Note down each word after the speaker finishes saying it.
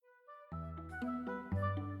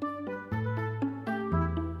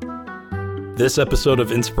This episode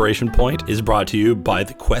of Inspiration Point is brought to you by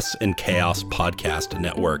the Quests and Chaos Podcast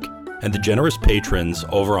Network and the generous patrons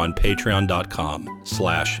over on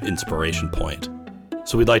patreon.com/inspirationpoint.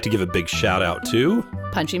 So we'd like to give a big shout out to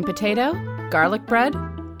Punching Potato, Garlic Bread,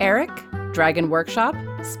 Eric, Dragon Workshop,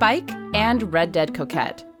 Spike, and Red Dead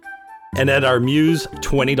Coquette. And at our Muse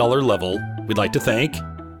 $20 level, we'd like to thank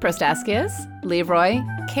Prostaskius, Leroy,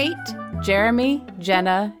 Kate, Jeremy,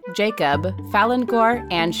 Jenna, Jacob, Falangor,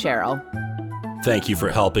 and Cheryl. Thank you for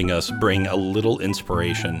helping us bring a little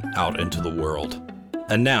inspiration out into the world.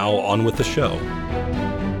 And now, on with the show.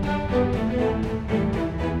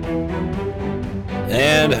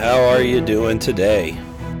 And how are you doing today?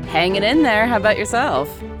 Hanging in there. How about yourself?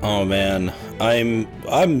 Oh man, I'm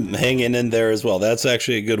hanging in there as well. That's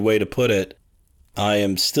actually a good way to put it. I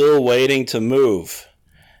am still waiting to move.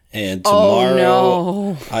 And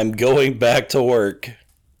tomorrow I'm going back to work.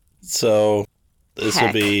 So this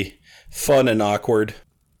will be fun and awkward,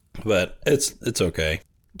 but it's okay.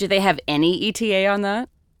 Do they have any ETA on that?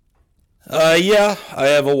 Yeah, I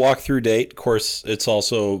have a walkthrough date. Of course, it's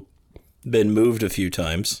also been moved a few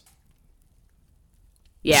times.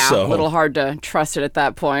 Yeah, so, a little hard to trust it at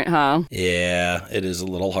that point, huh? Yeah, it is a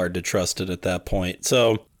little hard to trust it at that point.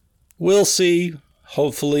 So we'll see.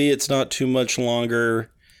 Hopefully it's not too much longer.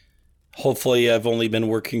 Hopefully I've only been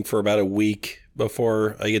working for about a week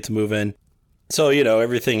before I get to move in. So,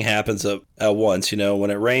 everything happens at once. When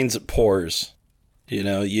it rains, it pours.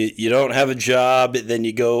 You don't have a job, then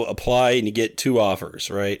you go apply and you get 2 offers,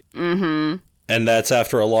 right? Mm-hmm. And that's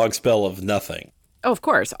after a long spell of nothing. Oh, of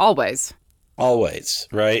course. Always. Always,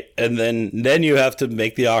 right? And then you have to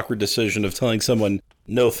make the awkward decision of telling someone,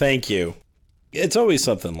 no, thank you. It's always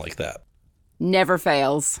something like that. Never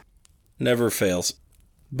fails. Never fails.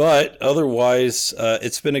 But otherwise,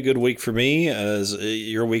 it's been a good week for me. Has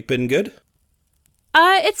your week been good?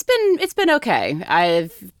 It's been okay.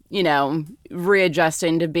 I've,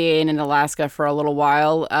 readjusting to being in Alaska for a little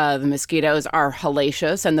while. The mosquitoes are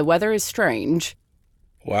hellacious and the weather is strange.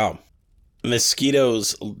 Wow.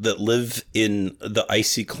 Mosquitoes that live in the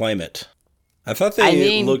icy climate. I thought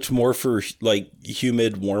they looked more for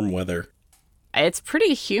humid, warm weather. It's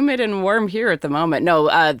pretty humid and warm here at the moment.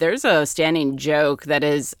 No, there's a standing joke that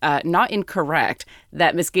is not incorrect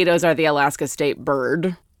that mosquitoes are the Alaska state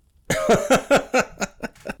bird.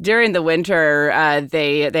 During the winter,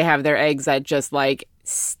 they have their eggs that just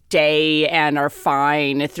stay and are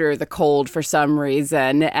fine through the cold for some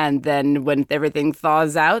reason, and then when everything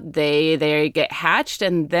thaws out, they get hatched,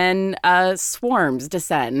 and then swarms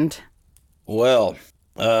descend. Well,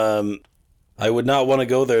 I would not want to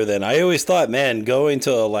go there then. I always thought, man, going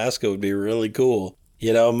to Alaska would be really cool.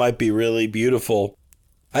 It might be really beautiful.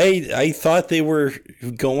 I thought they were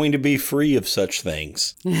going to be free of such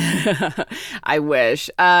things. I wish.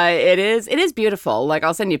 It is beautiful.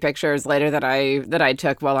 I'll send you pictures later that I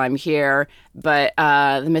took while I'm here. But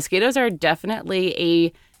the mosquitoes are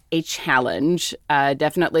definitely a challenge.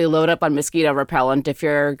 Definitely load up on mosquito repellent if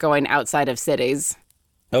you're going outside of cities.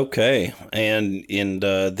 Okay, and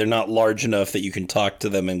they're not large enough that you can talk to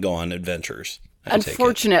them and go on adventures.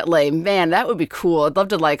 Unfortunately, man, that would be cool. I'd love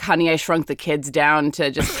to Honey, I Shrunk the Kids down to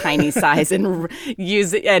just tiny size and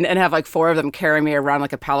use it and have 4 of them carry me around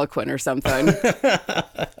like a palanquin or something.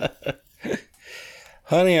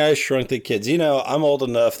 Honey, I Shrunk the Kids. I'm old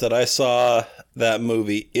enough that I saw that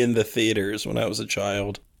movie in the theaters when I was a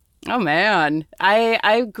child. Oh, man.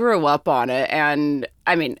 I grew up on it, and,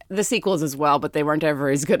 the sequels as well, but they weren't ever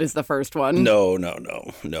as good as the first one. No, not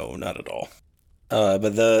at all.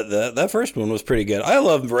 But that first one was pretty good. I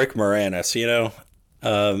love Rick Moranis,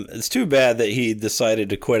 It's too bad that he decided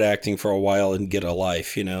to quit acting for a while and get a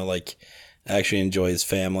life, actually enjoy his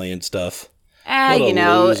family and stuff.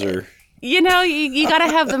 Loser. You got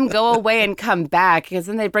to have them go away and come back, because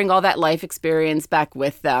then they bring all that life experience back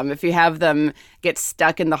with them. If you have them get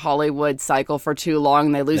stuck in the Hollywood cycle for too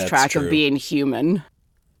long, they lose track of being human.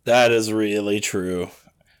 That is really true.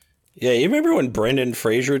 Yeah, you remember when Brendan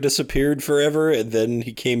Fraser disappeared forever and then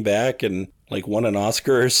he came back and won an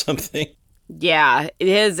Oscar or something? Yeah,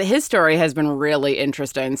 his story has been really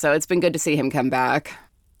interesting, so it's been good to see him come back.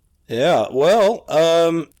 Yeah, well,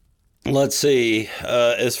 let's see.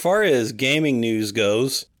 As far as gaming news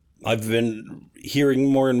goes, I've been hearing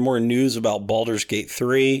more and more news about Baldur's Gate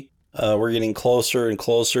 3. We're getting closer and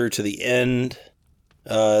closer to the end.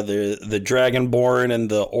 The Dragonborn and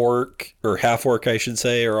the orc, or half-orc I should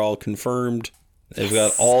say, are all confirmed. They've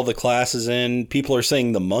got all the classes in. People are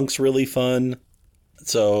saying the monk's really fun.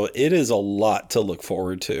 So it is a lot to look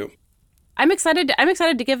forward to. I'm excited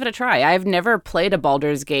to give it a try. I've never played a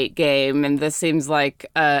Baldur's Gate game, and this seems like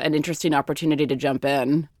an interesting opportunity to jump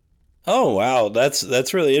in. Oh wow,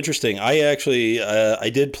 that's really interesting. I actually I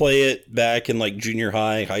did play it back in like junior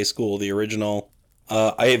high, high school, the original.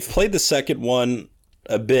 I have played the second one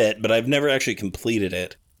a bit, but I've never actually completed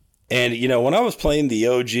it. And when I was playing the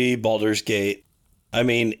OG Baldur's Gate, I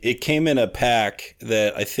mean, it came in a pack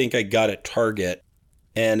that I think I got at Target,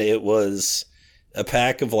 and it was a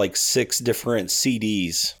pack of like 6 different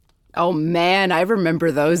CDs. Oh man, I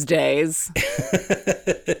remember those days.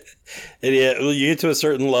 And yeah, you get to a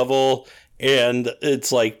certain level, and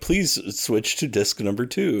it's like, please switch to disc number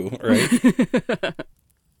 2, right?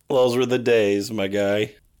 Those were the days, my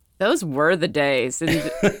guy. Those were the days. And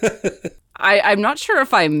I'm not sure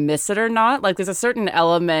if I miss it or not. Like, there's a certain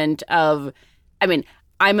element of, I mean,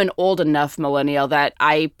 I'm an old enough millennial that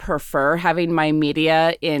I prefer having my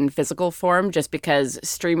media in physical form just because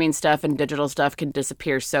streaming stuff and digital stuff can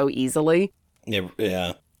disappear so easily.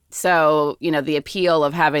 Yeah. So, the appeal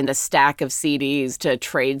of having the stack of CDs to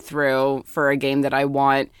trade through for a game that I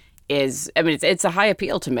want is, I mean, it's a high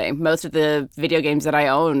appeal to me. Most of the video games that I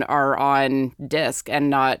own are on disc and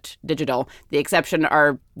not digital. The exception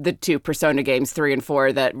are the 2 Persona games, 3 and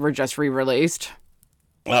 4, that were just re-released.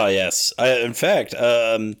 Oh, yes. In fact,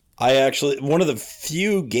 I actually, one of the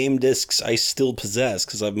few game discs I still possess,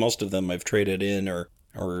 because most of them I've traded in or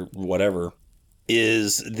whatever,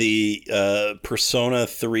 is the Persona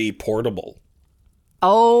 3 Portable.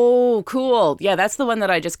 Oh, cool. Yeah, that's the one that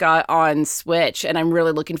I just got on Switch, and I'm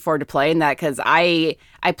really looking forward to playing that because I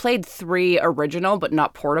played 3 original, but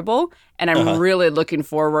not portable, and I'm really looking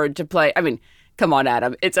forward to play. I mean, come on,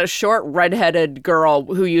 Adam. It's a short, redheaded girl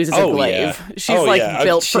who uses a glaive. Yeah. She's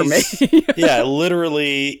built for me. Yeah,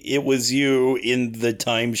 literally, it was you in the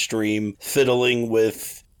time stream fiddling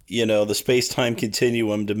with, the space-time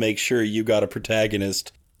continuum to make sure you got a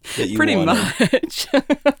protagonist that you Pretty wanted. Much.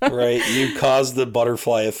 Right? You caused the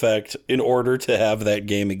butterfly effect in order to have that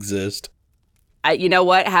game exist. You know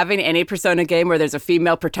what? Having any Persona game where there's a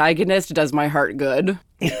female protagonist does my heart good.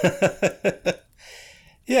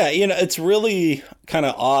 Yeah, it's really kind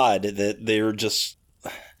of odd that they're just...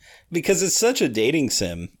 Because it's such a dating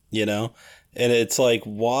sim, And it's like,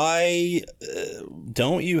 why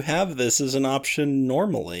don't you have this as an option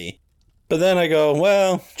normally? But then I go,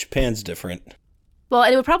 well, Japan's different. Well,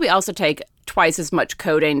 and it would probably also take twice as much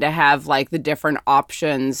coding to have, like, the different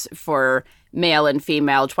options for male and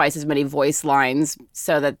female, twice as many voice lines,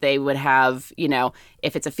 so that they would have,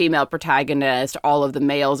 if it's a female protagonist, all of the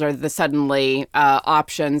males are the suddenly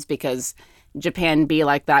options, because Japan be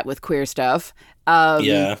like that with queer stuff.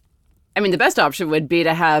 Yeah. I mean, the best option would be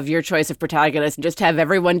to have your choice of protagonist and just have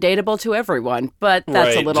everyone dateable to everyone, but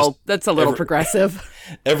that's right. a little progressive.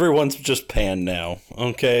 Everyone's just pan now,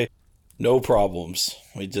 okay? No problems.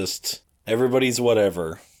 Everybody's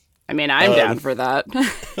whatever. I mean, I'm down for that.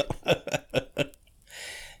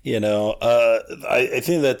 I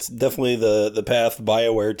think that's definitely the path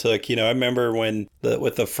BioWare took. I remember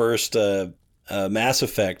with the first Mass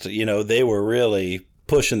Effect, they were really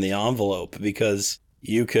pushing the envelope because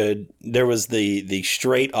there was the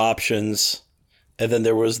straight options, and then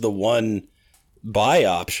there was the one bi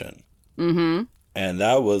option. Mm-hmm. And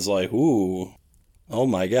that was like, ooh, oh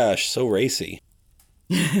my gosh, so racy.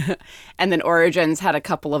 And then Origins had a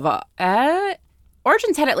couple of...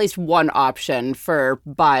 Origins had at least one option for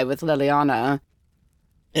bi with Liliana.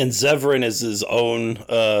 And Zevran is his own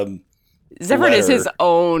Zevran is his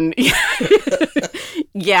own...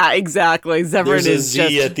 Yeah, exactly. Zevran There's a is Z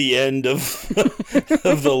just... at the end of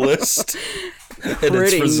the list. And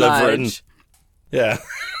Pretty it's for Zevran. much. Yeah.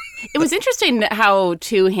 It was interesting how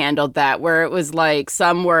 2 handled that, where it was like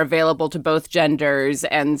some were available to both genders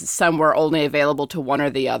and some were only available to one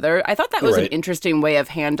or the other. I thought that was an interesting way of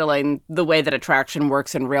handling the way that attraction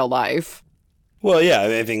works in real life. Well, yeah,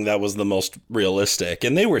 I think that was the most realistic.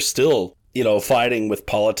 And they were still, fighting with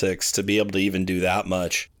politics to be able to even do that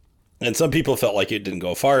much. And some people felt like it didn't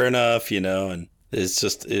go far enough, and it's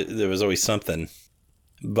just, there was always something.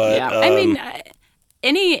 But, yeah, I mean...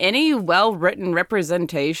 Any well-written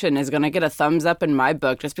representation is going to get a thumbs up in my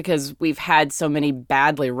book just because we've had so many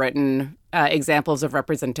badly written examples of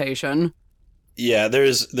representation. Yeah,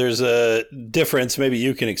 there's a difference. Maybe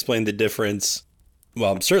you can explain the difference.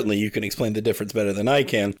 Well, certainly you can explain the difference better than I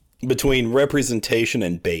can between representation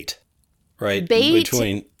and bait, right? Bait.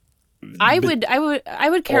 I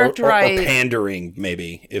would characterize or pandering,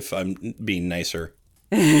 maybe, if I'm being nicer.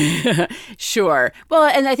 Sure. Well,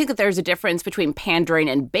 and I think that there's a difference between pandering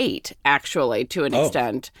and bait, actually, to an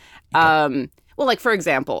extent. Okay. Well, like, for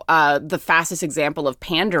example, the fastest example of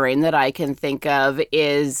pandering that I can think of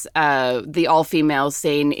is the all-female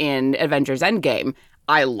scene in Avengers Endgame.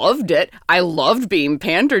 I loved it. I loved being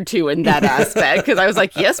pandered to in that aspect because I was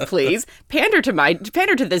like, yes, please pander to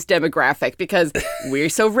this demographic because we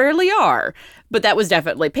so rarely are. But that was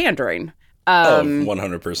definitely pandering.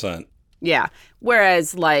 100%. Yeah.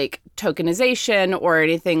 Whereas like tokenization or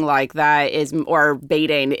anything like that or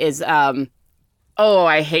baiting is, oh,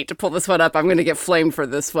 I hate to pull this one up. I'm going to get flamed for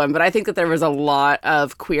this one. But I think that there was a lot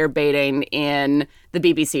of queer baiting in the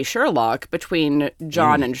BBC Sherlock between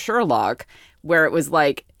John and Sherlock, where it was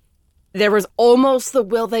like, there was almost the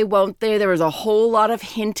will they, won't they. There was a whole lot of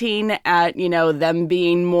hinting at, them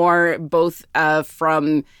being more both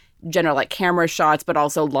from general like camera shots, but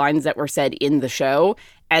also lines that were said in the show.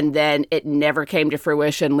 And then it never came to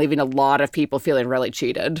fruition, leaving a lot of people feeling really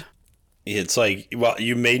cheated. It's like, well,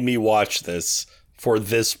 you made me watch this for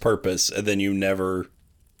this purpose, and then you never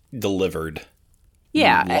delivered.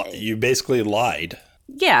 Yeah. You basically lied.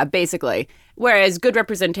 Yeah, basically. Whereas good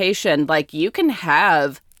representation, like you can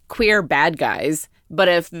have queer bad guys, but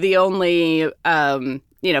if the only,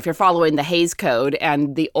 if you're following the Hays Code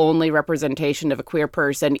and the only representation of a queer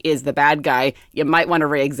person is the bad guy, you might want to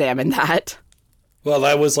re-examine that. Well,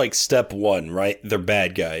 that was like step one, right? They're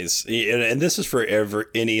bad guys. And this is for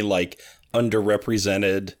any like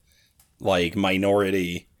underrepresented like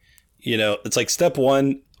minority. It's like step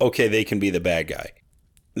one, okay, they can be the bad guy.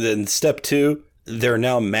 Then step two, they're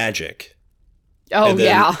now magic. Oh, then,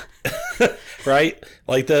 yeah. Right?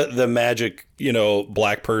 Like the magic,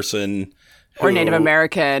 black person. Or Native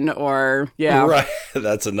American or, yeah. Right.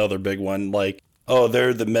 That's another big one. Like, oh,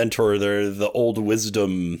 they're the mentor. They're the old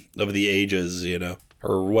wisdom of the ages,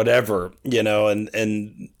 or whatever,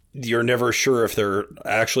 and you're never sure if they're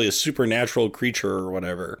actually a supernatural creature or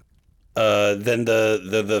whatever. Then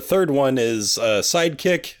the third one is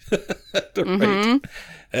sidekick. Right. Mm-hmm.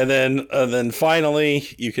 And then finally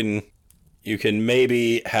you can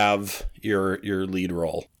maybe have your lead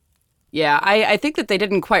role. Yeah, I think that they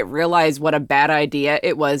didn't quite realize what a bad idea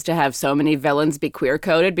it was to have so many villains be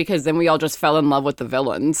queer-coded because then we all just fell in love with the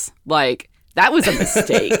villains. Like, that was a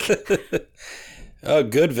mistake.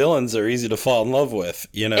 Good villains are easy to fall in love with,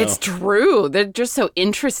 It's true. They're just so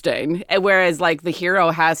interesting. Whereas, like, the hero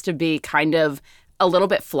has to be kind of a little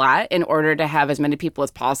bit flat in order to have as many people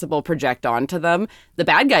as possible project onto them. The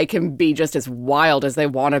bad guy can be just as wild as they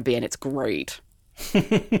want to be, and it's great.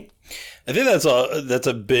 I think that's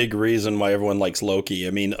a big reason why everyone likes Loki.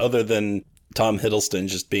 I mean, other than Tom Hiddleston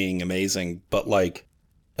just being amazing, but like,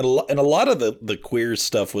 and a lot of the queer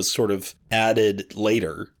stuff was sort of added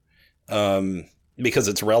later, because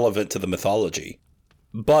it's relevant to the mythology.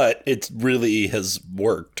 But it really has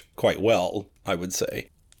worked quite well, I would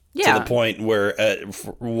say. Yeah. To the point where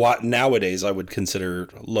nowadays I would consider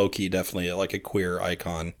Loki definitely like a queer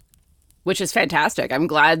icon. Which is fantastic. I'm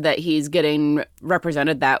glad that he's getting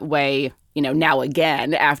represented that way, now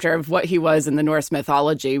again, after what he was in the Norse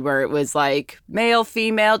mythology, where it was like, male,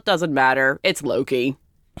 female, doesn't matter. It's Loki.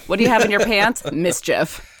 What do you have in your pants?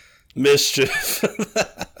 Mischief. Mischief.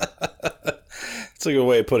 That's a good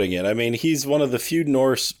way of putting it. I mean, he's one of the few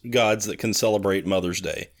Norse gods that can celebrate Mother's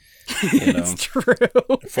Day. It's true.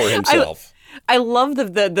 For himself. I love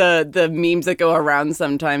the memes that go around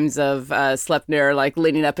sometimes of Sleipnir like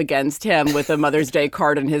leaning up against him with a Mother's Day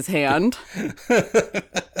card in his hand.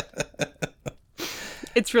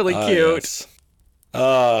 It's really cute.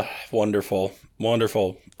 Yes. Wonderful.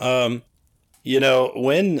 Wonderful. When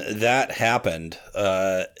that happened,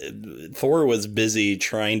 Thor was busy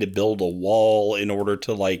trying to build a wall in order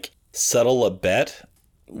to like settle a bet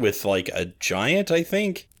with like a giant, I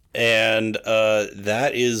think. And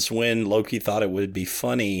that is when Loki thought it would be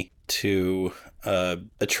funny to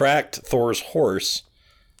attract Thor's horse.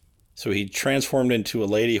 So he transformed into a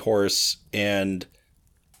lady horse, and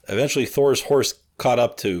eventually Thor's horse caught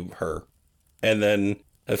up to her. And then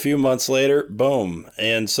a few months later, boom.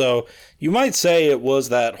 And so you might say it was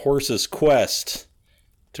that horse's quest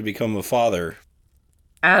to become a father.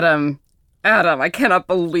 Adam, I cannot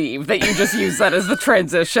believe that you just used that as the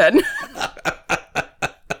transition.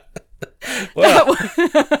 Well,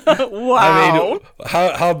 wow. I mean,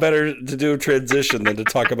 how better to do a transition than to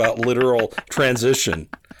talk about literal transformation,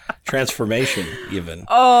 even.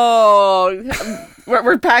 Oh,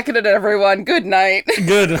 we're packing it, everyone. Good night.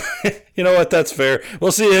 Good. You know what? That's fair.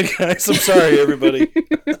 We'll see you guys. I'm sorry, everybody.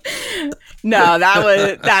 No,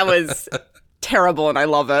 that was terrible, and I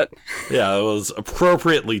love it. Yeah, it was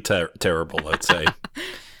appropriately terrible, I'd say.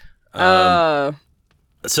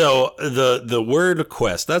 So the word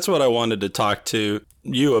quest, that's what I wanted to talk to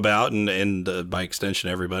you about, and by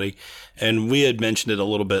extension, everybody. And we had mentioned it a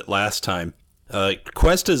little bit last time.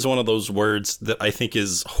 Quest is one of those words that I think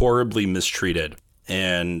is horribly mistreated.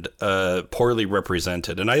 and poorly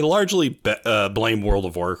represented. And I largely blame World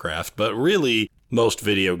of Warcraft, but really most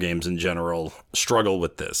video games in general struggle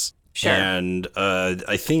with this. Sure. And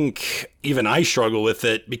I think even I struggle with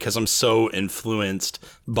it because I'm so influenced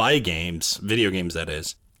by games, video games that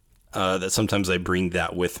is, that sometimes I bring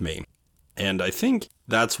that with me. And I think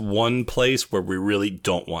that's one place where we really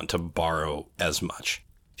don't want to borrow as much.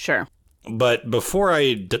 Sure. But before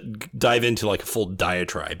I dive into like a full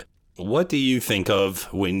diatribe, what do you think of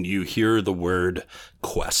when you hear the word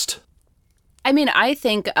quest? I mean, I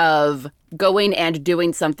think of going and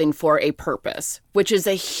doing something for a purpose, which is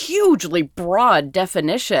a hugely broad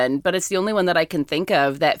definition, but it's the only one that I can think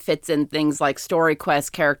of that fits in things like story quests,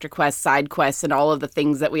 character quests, side quests, and all of the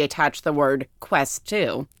things that we attach the word quest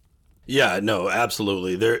to. Yeah, no,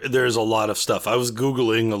 absolutely. There's a lot of stuff. I was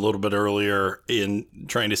Googling a little bit earlier in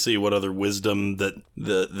trying to see what other wisdom that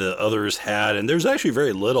the others had, and there's actually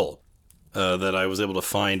very little that I was able to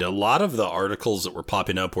find. A lot of the articles that were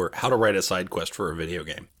popping up were how to write a side quest for a video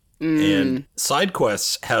game. And side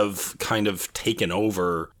quests have kind of taken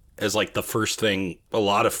over as like the first thing a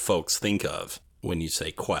lot of folks think of when you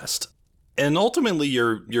say quest. And ultimately,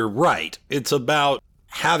 you're right. It's about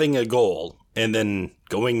having a goal and then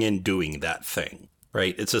going and doing that thing,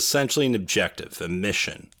 right? It's essentially an objective, a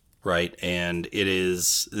mission, right? And it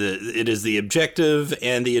is the objective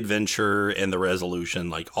and the adventure and the resolution,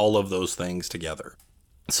 like all of those things together.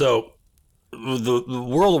 So the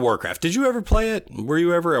World of Warcraft, did you ever play it? Were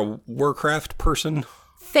you ever a Warcraft person?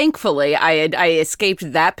 Thankfully, I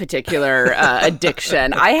escaped that particular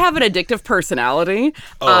addiction. I have an addictive personality.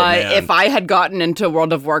 Man. If I had gotten into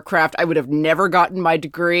World of Warcraft, I would have never gotten my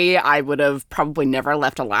degree. I would have probably never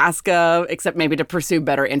left Alaska, except maybe to pursue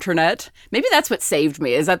better internet. Maybe that's what saved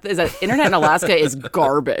me, is that internet in Alaska is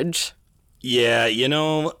garbage. Yeah,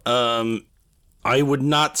 I would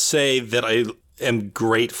not say that I am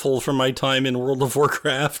grateful for my time in World of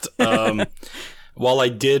Warcraft. While I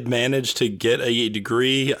did manage to get a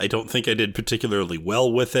degree, I don't think I did particularly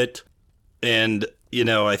well with it. And,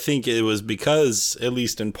 I think it was because, at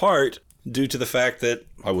least in part, due to the fact that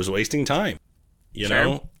I was wasting time, you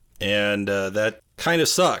know? And that kind of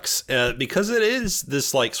sucks because it is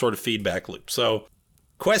this like sort of feedback loop. So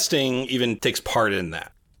questing even takes part in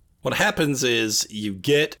that. What happens is you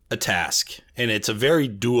get a task, and it's a very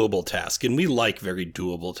doable task, and we like very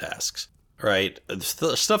doable tasks. Right?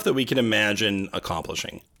 Stuff that we can imagine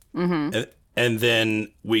accomplishing. Mm-hmm. And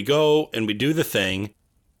then we go and we do the thing,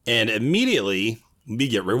 and immediately we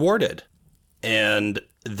get rewarded. And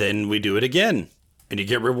then we do it again, and you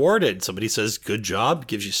get rewarded. Somebody says, good job,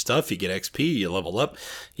 gives you stuff, you get XP, you level up.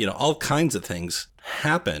 All kinds of things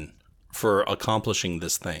happen for accomplishing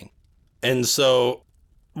this thing. And so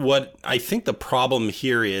what I think the problem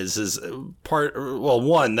here is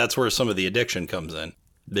one, that's where some of the addiction comes in,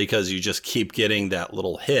 because you just keep getting that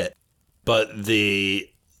little hit. But the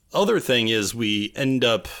other thing is we end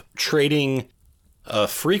up trading a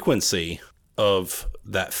frequency of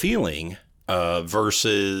that feeling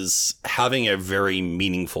versus having a very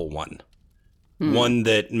meaningful one. One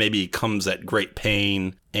that maybe comes at great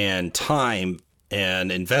pain and time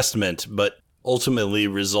and investment, but ultimately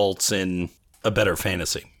results in a better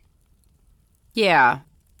fantasy. Yeah.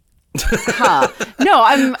 Huh. No,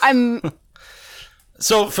 I'm...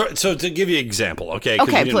 So to give you an example, okay?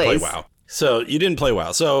 Okay, you didn't please. play WoW. So you didn't play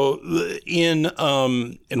WoW. So in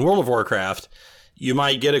World of Warcraft, you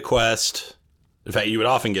might get a quest. In fact, you would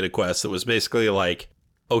often get a quest that was basically like,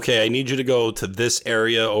 okay, I need you to go to this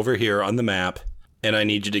area over here on the map, and I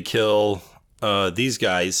need you to kill these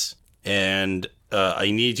guys, and I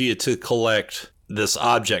need you to collect this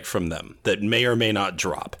object from them that may or may not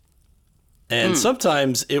drop. And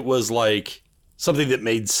sometimes it was like something that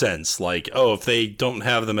made sense, like, oh, if they don't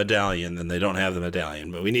have the medallion, then they don't have the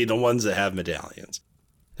medallion. But we need the ones that have medallions.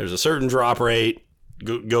 There's a certain drop rate.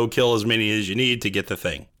 Go kill as many as you need to get the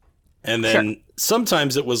thing. And then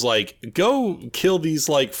sometimes it was like, go kill these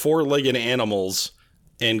like 4-legged animals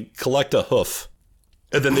and collect a hoof.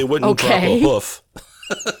 And then they wouldn't drop a hoof.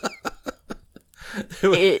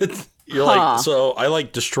 You're like, so I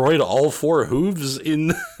like destroyed all 4 hooves in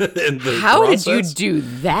the How process? did you do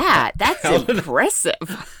that? That's impressive.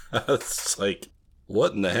 It's like,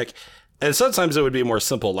 what in the heck? And sometimes it would be more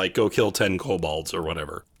simple, like go kill 10 kobolds or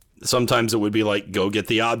whatever. Sometimes it would be like, go get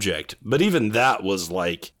the object. But even that was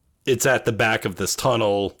like, it's at the back of this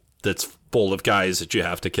tunnel that's full of guys that you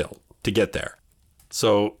have to kill to get there.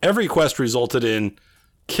 So every quest resulted in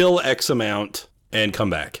kill X amount and come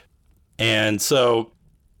back. And so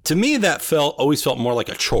to me, that always felt more like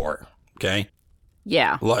a chore. Okay.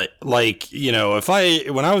 Yeah. Like,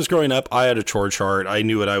 when I was growing up, I had a chore chart. I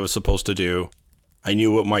knew what I was supposed to do. I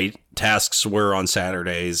knew what my tasks were on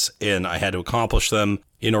Saturdays, and I had to accomplish them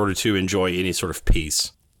in order to enjoy any sort of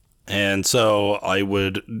peace. And so I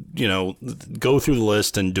would, go through the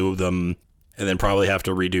list and do them, and then probably have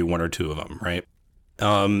to redo one or two of them, right?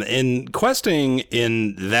 And questing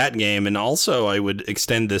in that game, and also I would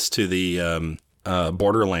extend this to the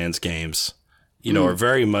Borderlands games, are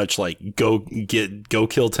very much like, go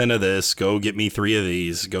kill 10 of this, go get me 3 of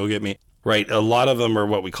these, go get me, right? A lot of them are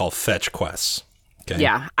what we call fetch quests. Okay?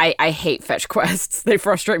 Yeah, I hate fetch quests. They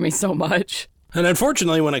frustrate me so much. And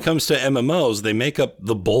unfortunately, when it comes to MMOs, they make up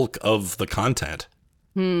the bulk of the content.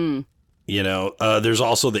 There's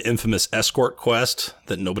also the infamous escort quest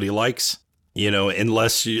that nobody likes,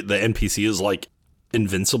 unless the NPC is like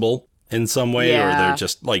invincible in some way, or they're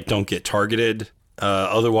just like, don't get targeted.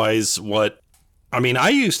 Otherwise, I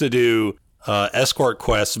used to do escort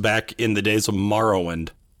quests back in the days of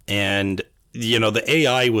Morrowind, and the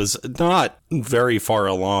AI was not very far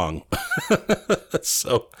along.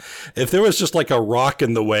 So if there was just like a rock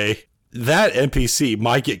in the way, that NPC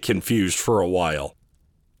might get confused for a while.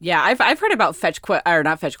 Yeah, I've heard about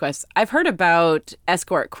not fetch quests. I've heard about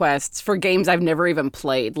escort quests for games I've never even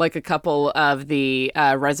played, like a couple of the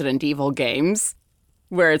Resident Evil games,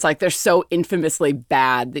 where it's like they're so infamously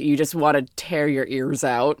bad that you just want to tear your ears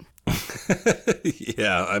out.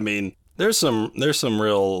 Yeah, there's some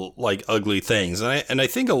real like ugly things, and I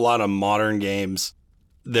think a lot of modern games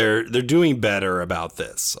they're doing better about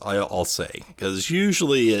this. I'll say, because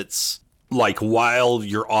usually it's like while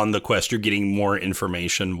you're on the quest, you're getting more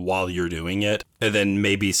information while you're doing it, and then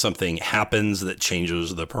maybe something happens that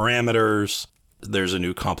changes the parameters. There's a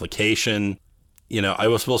new complication. I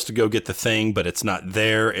was supposed to go get the thing, but it's not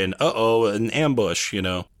there, and an ambush.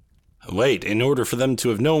 Wait, in order for them to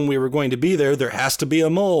have known we were going to be there, there has to be a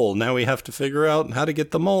mole. Now we have to figure out how to get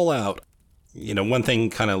the mole out. One thing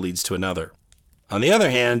kind of leads to another. On the other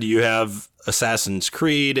hand, you have Assassin's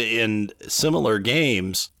Creed and similar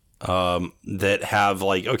games that have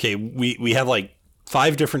like, okay, we have like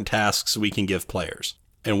 5 different tasks we can give players,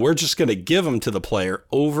 and we're just going to give them to the player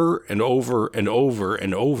over and over and over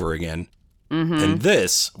and over again. Mm-hmm. And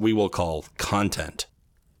this we will call content.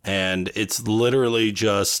 And it's literally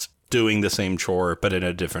just doing the same chore, but in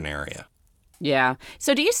a different area. Yeah.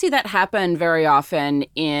 So do you see that happen very often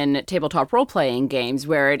in tabletop role-playing games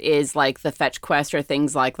where it is like the fetch quest or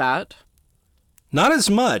things like that? Not as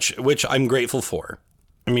much, which I'm grateful for.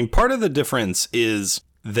 Part of the difference is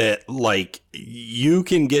that like you're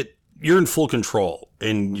in full control,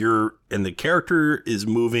 and the character is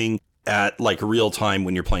moving at like real time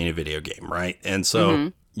when you're playing a video game, right? And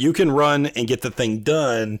so you can run and get the thing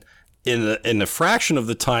done in a fraction of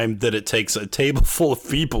the time that it takes a table full of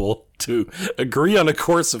people to agree on a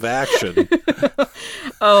course of action.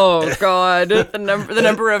 Oh, God. The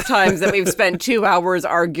number of times that we've spent 2 hours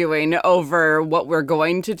arguing over what we're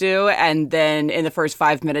going to do, and then in the first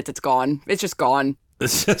 5 minutes, it's gone. It's just gone.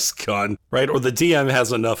 It's just gone, right? Or the DM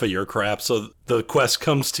has enough of your crap, so the quest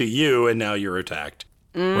comes to you, and now you're attacked,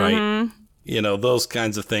 right? Those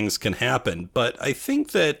kinds of things can happen. But I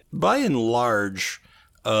think that, by and large,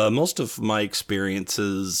 most of my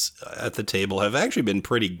experiences at the table have actually been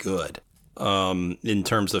pretty good in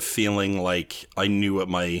terms of feeling like I knew what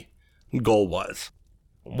my goal was.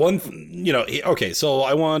 Okay, so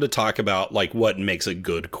I wanted to talk about like what makes a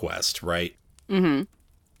good quest, right? Mm-hmm.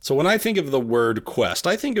 So when I think of the word quest,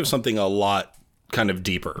 I think of something a lot kind of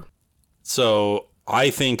deeper. So I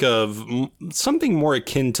think of something more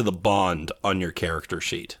akin to the bond on your character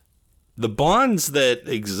sheet. The bonds that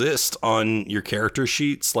exist on your character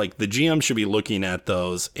sheets, like the GM should be looking at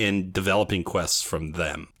those and developing quests from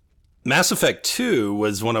them. Mass Effect 2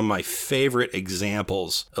 was one of my favorite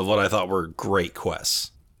examples of what I thought were great quests.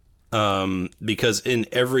 Because in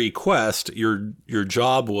every quest, your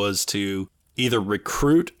job was to either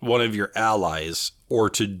recruit one of your allies or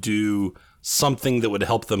to do something that would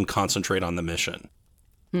help them concentrate on the mission.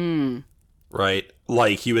 Right?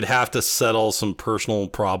 Like you would have to settle some personal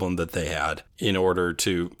problem that they had in order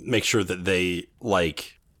to make sure that they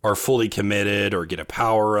like are fully committed or get a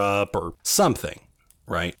power up or something.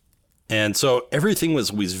 Right? And so everything was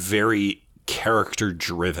very character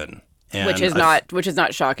driven. And which is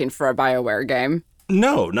not shocking for a BioWare game.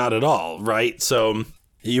 No, not at all. Right? So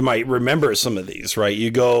you might remember some of these, right?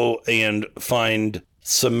 You go and find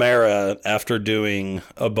Samara after doing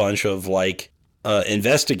a bunch of like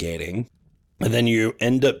investigating. And then you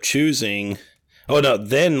end up choosing,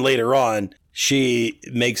 then later on, she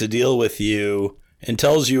makes a deal with you and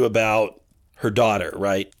tells you about her daughter,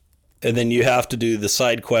 right? And then you have to do the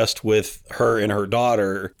side quest with her and her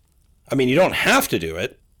daughter. You don't have to do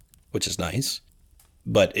it, which is nice.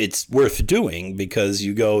 but it's worth doing because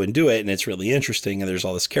you go and do it and it's really interesting and there's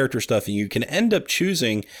all this character stuff and you can end up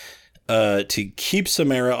choosing to keep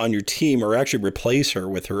Samara on your team or actually replace her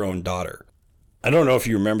with her own daughter. I don't know if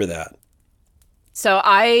you remember that. So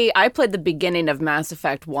I played the beginning of Mass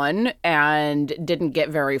Effect 1 and didn't get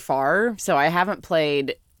very far. So I haven't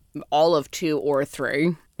played all of 2 or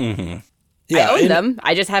 3. Mm-hmm. Yeah, I own them.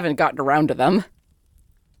 I just haven't gotten around to them.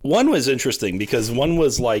 1 was interesting because 1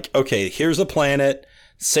 was like, okay, here's a planet.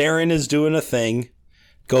 Saren is doing a thing.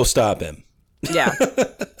 Go stop him. Yeah.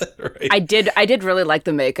 Right. I did really like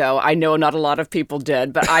the Mako. I know not a lot of people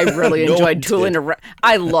did, but I really No enjoyed one tooling did. around.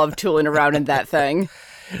 I love tooling around in that thing.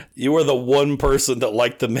 You were the one person that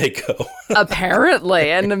liked the Mako.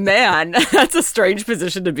 Apparently, and man, that's a strange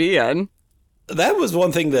position to be in. That was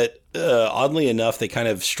one thing that, oddly enough, they kind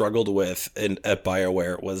of struggled with at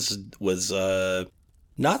BioWare was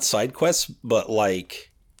not side quests, but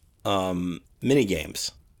like mini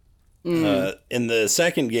games. In the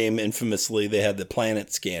second game, infamously, they had the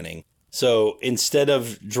planet scanning. So instead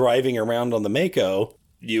of driving around on the Mako,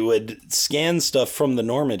 you would scan stuff from the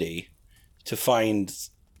Normandy to find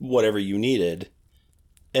whatever you needed.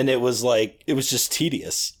 And it was just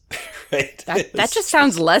tedious, right? That just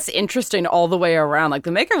sounds less interesting all the way around. Like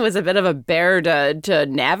the Maker was a bit of a bear to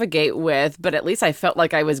navigate with, but at least I felt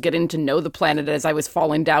like I was getting to know the planet as I was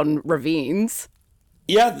falling down ravines.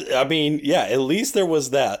 Yeah, I mean, yeah, at least there was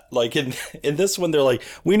that. Like in this one, they're like,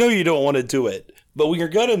 we know you don't want to do it, but we are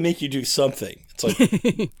going to make you do something. It's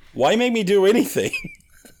like, why make me do anything?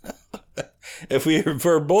 If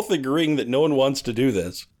we're both agreeing that no one wants to do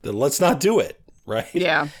this, then let's not do it, right?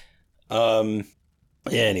 Yeah.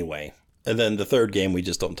 Anyway, and then the third game we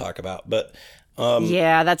just don't talk about, but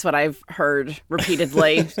yeah, that's what I've heard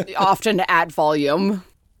repeatedly, often at volume.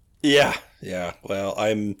 Yeah.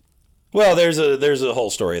 Well, there's a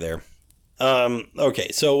whole story there.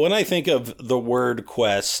 Okay, so when I think of the word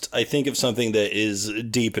quest, I think of something that is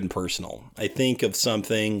deep and personal. I think of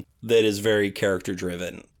something that is very character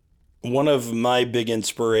driven. One of my big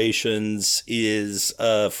inspirations is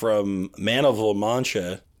from Man of La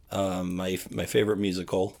Mancha, my favorite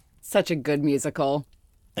musical. Such a good musical.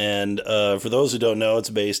 And for those who don't know, it's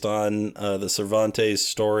based on the Cervantes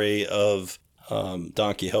story of Don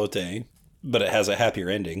Quixote, but it has a happier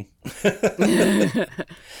ending.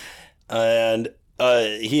 And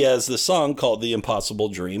he has this song called The Impossible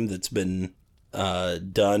Dream that's been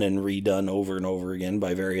done and redone over and over again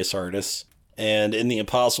by various artists. And in The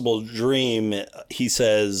Impossible Dream, he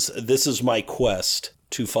says, "This is my quest,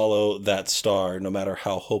 to follow that star, no matter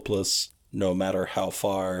how hopeless, no matter how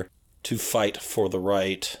far, to fight for the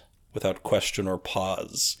right without question or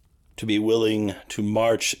pause, to be willing to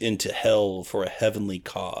march into hell for a heavenly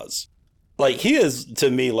cause." Like, he is,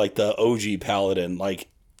 to me, like the OG paladin. Like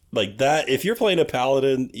that, if you're playing a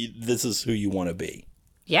paladin, this is who you want to be.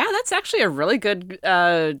 Yeah, that's actually a really good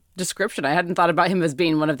description. I hadn't thought about him as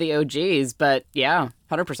being one of the OGs, but yeah,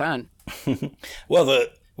 100%. Well,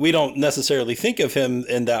 we don't necessarily think of him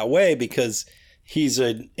in that way because he's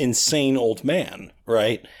an insane old man,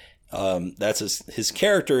 right? That's his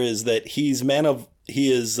character is that he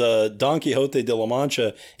is Don Quixote de la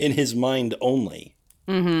Mancha in his mind only.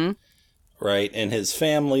 Mm-hmm. Right? And his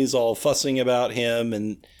family's all fussing about him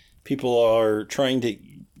and people are trying to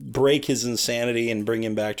break his insanity and bring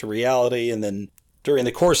him back to reality. And then during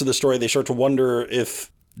the course of the story, they start to wonder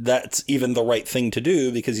if that's even the right thing to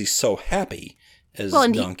do because he's so happy as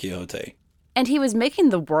Don Quixote. And he was making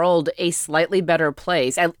the world a slightly better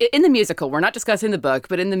place. In the musical, we're not discussing the book,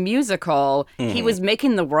 but in the musical, he was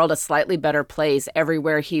making the world a slightly better place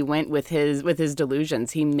everywhere he went with his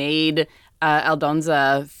delusions. He made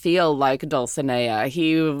Aldonza feel like Dulcinea.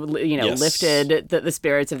 He, Yes. lifted the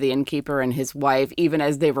spirits of the innkeeper and his wife, even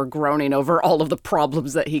as they were groaning over all of the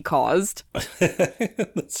problems that he caused.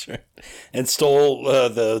 That's right. And stole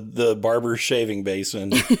the barber's shaving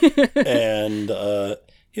basin. And... and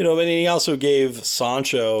he also gave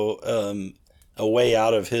Sancho a way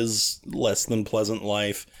out of his less than pleasant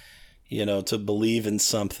life, to believe in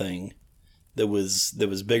something that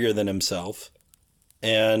was bigger than himself.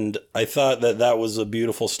 And I thought that was a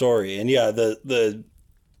beautiful story. And yeah,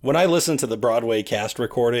 when I listened to the Broadway cast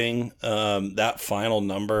recording, that final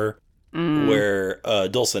number where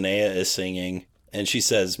Dulcinea is singing and she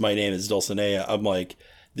says, "My name is Dulcinea," I'm like,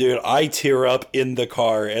 dude, I tear up in the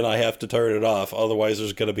car and I have to turn it off. Otherwise,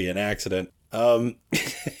 there's going to be an accident.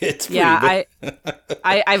 It's pretty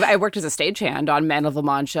I worked as a stagehand on Man of La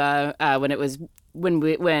Mancha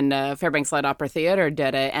when Fairbanks Light Opera Theater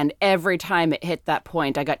did it, and every time it hit that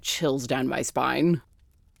point, I got chills down my spine.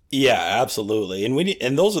 Yeah, absolutely.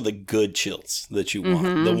 And those are the good chills that you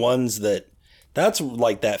want, the ones that That's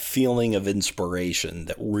like that feeling of inspiration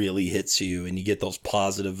that really hits you and you get those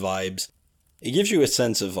positive vibes. It gives you a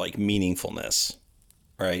sense of like meaningfulness,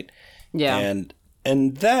 right? Yeah.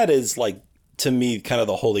 And that is like, to me, kind of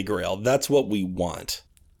the holy grail. That's what we want.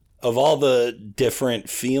 Of all the different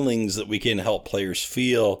feelings that we can help players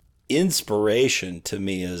feel, inspiration to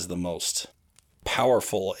me is the most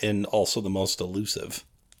powerful and also the most elusive.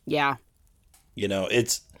 Yeah. You know,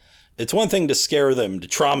 it's one thing to scare them, to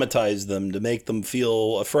traumatize them, to make them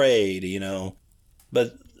feel afraid, you know.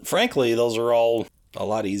 But frankly, those are all a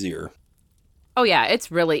lot easier. Oh yeah, it's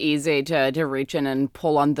really easy to reach in and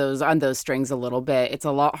pull on those strings a little bit. It's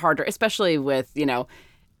a lot harder, especially with,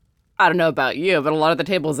 I don't know about you, but a lot of the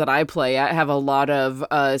tables that I play at have a lot of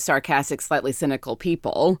sarcastic, slightly cynical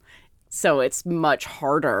people. So it's much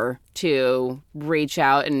harder to reach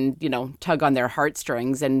out and, tug on their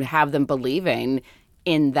heartstrings and have them believing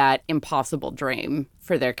in that impossible dream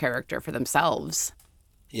for their character, for themselves.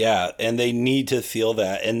 Yeah, and they need to feel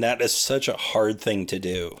that. And that is such a hard thing to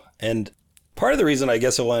do. And part of the reason I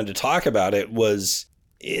guess I wanted to talk about it was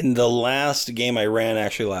in the last game I ran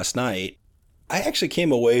actually last night, I actually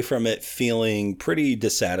came away from it feeling pretty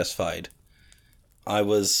dissatisfied. I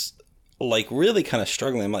was like really kind of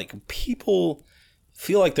struggling. I'm like, people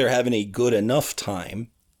feel like they're having a good enough time,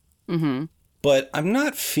 but I'm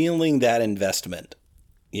not feeling that investment.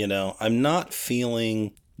 I'm not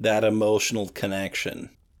feeling that emotional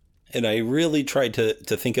connection. And I really tried to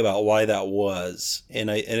think about why that was. And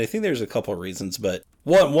I think there's a couple of reasons, but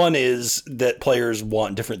one is that players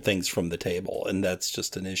want different things from the table, and that's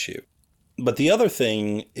just an issue. But the other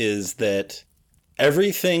thing is that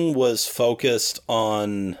everything was focused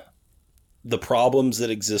on the problems that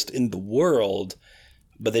exist in the world,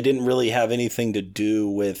 but they didn't really have anything to do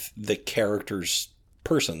with the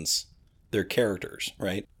their characters,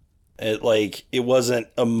 right? It wasn't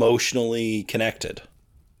emotionally connected.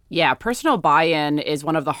 Yeah, personal buy-in is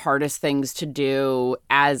one of the hardest things to do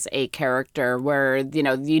as a character where,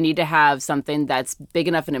 you need to have something that's big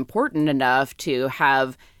enough and important enough to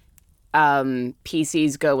have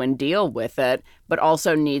PCs go and deal with it, but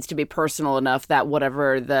also needs to be personal enough that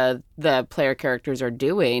whatever the player characters are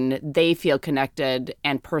doing, they feel connected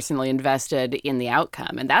and personally invested in the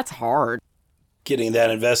outcome. And that's hard. Getting that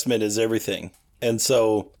investment is everything. And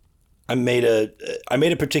so I made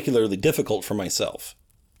it particularly difficult for myself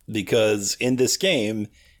because in this game,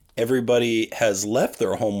 everybody has left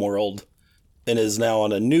their home world and is now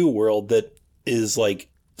on a new world that is like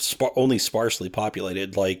only sparsely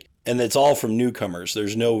populated. And it's all from newcomers.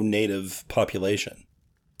 There's no native population.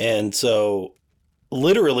 And so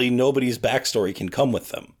literally nobody's backstory can come with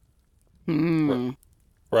them.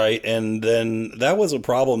 Right. And then that was a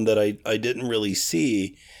problem that I didn't really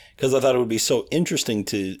see because I thought it would be so interesting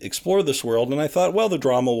to explore this world. And I thought, well, the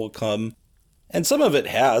drama will come. And some of it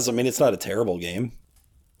has. I mean, it's not a terrible game,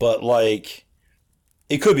 but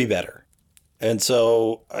it could be better. And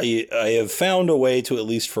so I have found a way to, at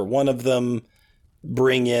least for one of them,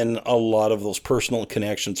 bring in a lot of those personal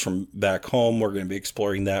connections from back home. We're going to be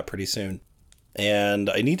exploring that pretty soon. And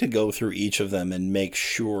I need to go through each of them and make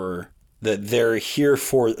sure that they're here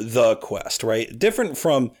for the quest, right? Different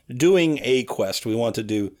from doing a quest. We want to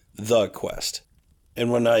do the quest.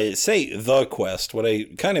 And when I say the quest, what I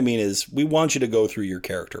kind of mean is we want you to go through your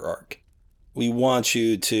character arc. We want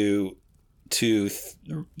you to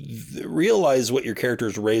realize what your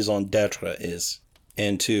character's raison d'etre is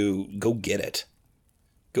and to go get it.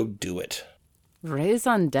 Go do it.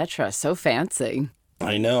 Raison d'etre, so fancy.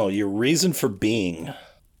 I know, your reason for being.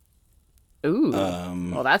 Ooh,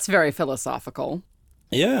 well, that's very philosophical.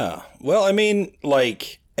 Yeah. Well, I mean,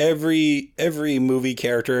 every movie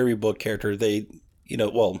character, every book character, they,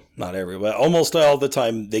 well, not every, but almost all the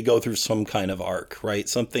time they go through some kind of arc, right?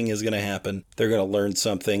 Something is going to happen. They're going to learn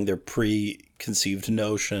something. Their preconceived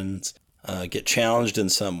notions get challenged in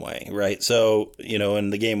some way, right? So, in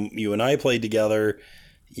the game you and I played together,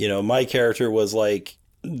 my character was like,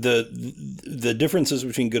 the differences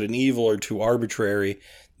between good and evil are too arbitrary.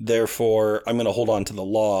 Therefore, I'm going to hold on to the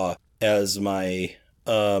law as my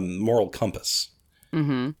moral compass.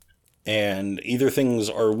 And either things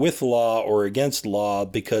are with law or against law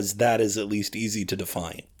because that is at least easy to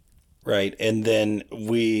define, right? And then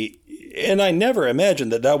I never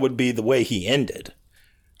imagined that would be the way he ended,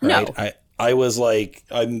 right? No. I was like,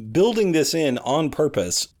 I'm building this in on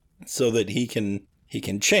purpose so that he can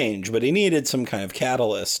change, but he needed some kind of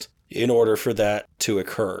catalyst in order for that to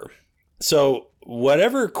occur. So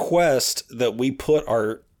whatever quest that we put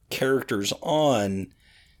our characters on,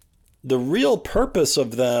 the real purpose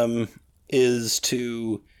of them is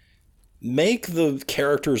to make the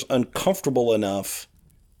characters uncomfortable enough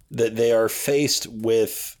that they are faced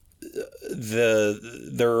with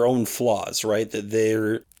their own flaws, right? That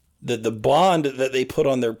the bond that they put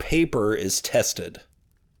on their paper is tested,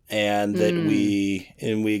 and that we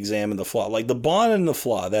examine the flaw. Like the bond and the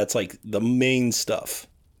flaw, that's like the main stuff.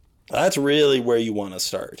 That's really where you want to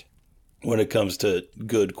start when it comes to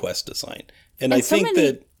good quest design. And I think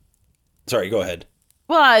that... Sorry, go ahead.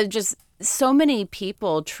 Well, just so many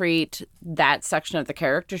people treat that section of the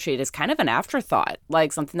character sheet as kind of an afterthought,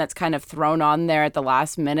 like something that's kind of thrown on there at the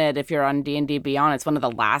last minute. If you're on D&D Beyond, it's one of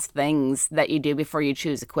the last things that you do before you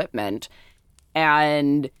choose equipment.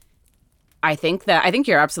 And I think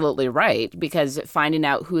you're absolutely right, because finding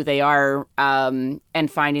out who they are and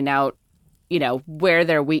finding out, where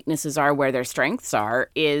their weaknesses are, where their strengths are,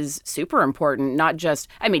 is super important. Not just,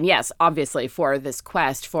 yes, obviously for this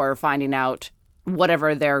quest, for finding out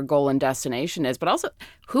whatever their goal and destination is, but also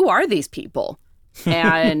who are these people?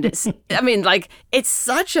 And it's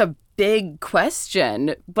such a big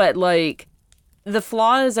question, but like the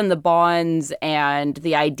flaws and the bonds and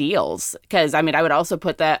the ideals, because I would also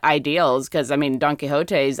put that ideals, because Don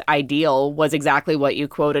Quixote's ideal was exactly what you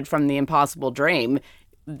quoted from The Impossible Dream.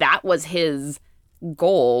 That was his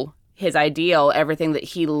goal, his ideal, everything that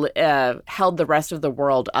he held the rest of the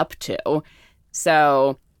world up to.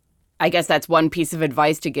 So I guess that's one piece of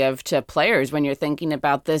advice to give to players when you're thinking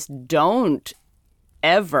about this. Don't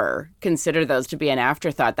ever consider those to be an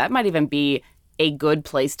afterthought. That might even be a good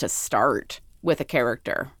place to start with a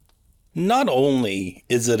character. Not only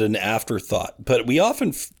is it an afterthought, but we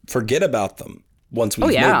often forget about them once we've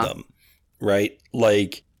made them, right?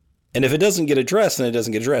 Like, and if it doesn't get addressed, then it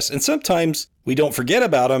doesn't get addressed. And sometimes we don't forget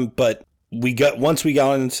about them, but once we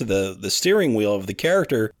got into the steering wheel of the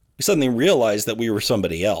character, we suddenly realized that we were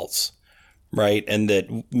somebody else, right? And that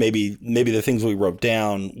maybe the things we wrote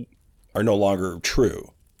down are no longer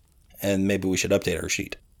true, and maybe we should update our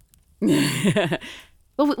sheet.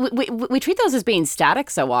 Well, we treat those as being static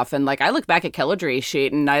so often. Like, I look back at Killadree's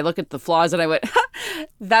sheet and I look at the flaws and I went,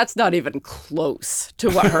 that's not even close to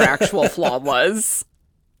what her actual flaw was.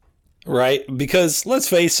 Right? Because let's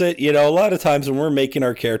face it, a lot of times when we're making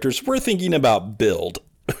our characters, we're thinking about build.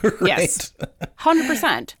 Right? Yes.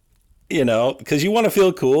 100%. Because you want to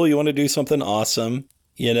feel cool. You want to do something awesome.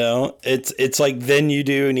 It's like then you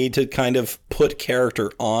do need to kind of put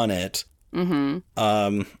character on it.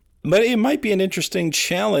 Mm-hmm. But it might be an interesting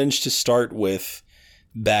challenge to start with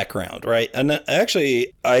background, right? And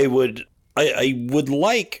actually, I would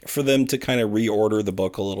like for them to kind of reorder the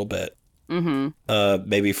book a little bit. Mm-hmm.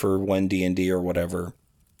 Maybe for one D&D or whatever.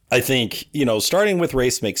 I think, starting with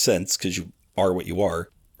race makes sense because you are what you are,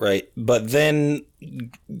 right? But then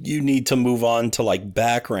you need to move on to like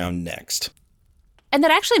background next. And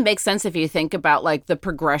that actually makes sense if you think about like the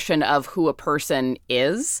progression of who a person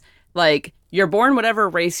is. Like, you're born whatever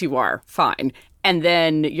race you are, fine. And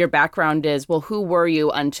then your background is, well, who were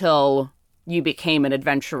you until you became an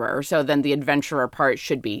adventurer? So then the adventurer part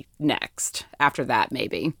should be next after that,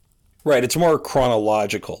 maybe. Right. It's more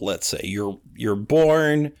chronological, let's say. You're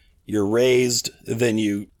born, you're raised, then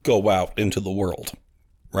you go out into the world,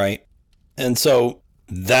 right? And so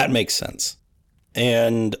that makes sense.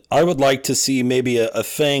 And I would like to see maybe a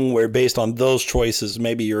thing where based on those choices,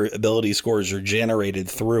 maybe your ability scores are generated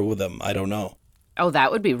through them. I don't know. Oh,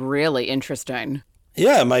 that would be really interesting.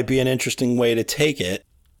 Yeah, it might be an interesting way to take it.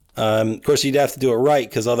 Of course, you'd have to do it right,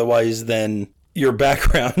 because otherwise then your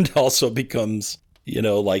background also becomes,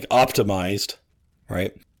 like optimized,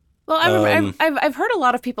 right? Well, I've heard a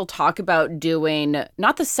lot of people talk about doing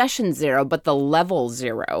not the session 0, but the level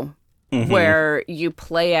 0, mm-hmm. where you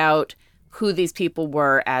play out who these people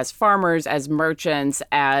were as farmers, as merchants,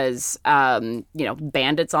 as,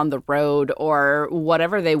 bandits on the road, or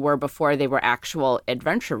whatever they were before they were actual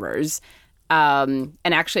adventurers, and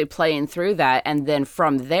actually playing through that. And then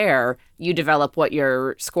from there, you develop what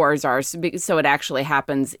your scores are. So it actually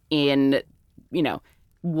happens in,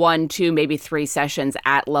 1, 2, maybe 3 sessions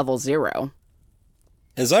at level 0.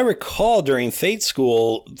 As I recall, during Fate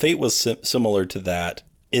School, Fate was similar to that,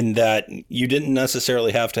 in that you didn't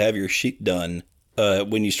necessarily have to have your sheet done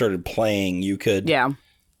when you started playing. You could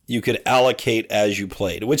allocate as you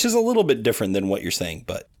played, which is a little bit different than what you're saying,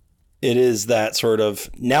 but it is that sort of,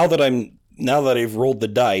 now that I've rolled the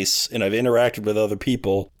dice and I've interacted with other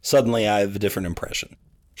people, suddenly I have a different impression.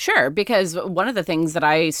 Sure, because one of the things that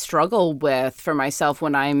I struggle with for myself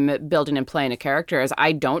when I'm building and playing a character is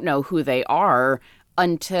I don't know who they are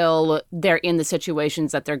until they're in the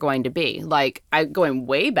situations that they're going to be. Like, going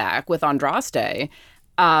way back with Andraste,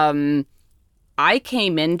 I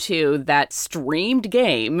came into that streamed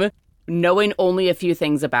game knowing only a few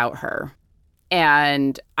things about her.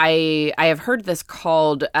 And I have heard this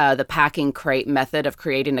called the packing crate method of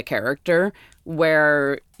creating a character,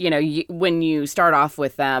 where, when you start off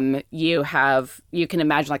with them, you can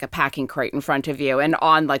imagine like a packing crate in front of you. And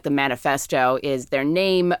on like the manifesto is their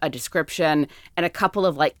name, a description, and a couple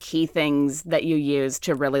of like key things that you use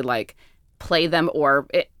to really like play them.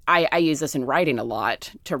 I use this in writing a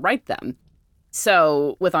lot to write them.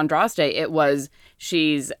 So with Andraste,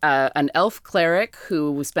 she's an elf cleric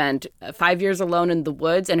who spent 5 years alone in the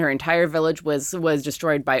woods, and her entire village was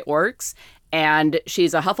destroyed by orcs. And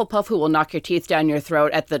she's a Hufflepuff who will knock your teeth down your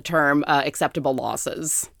throat at the term acceptable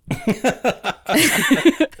losses.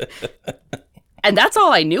 And that's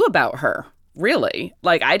all I knew about her, really.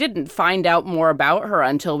 Like, I didn't find out more about her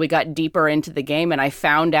until we got deeper into the game, and I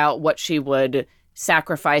found out what she would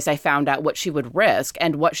sacrifice. I found out what she would risk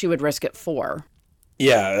and what she would risk it for.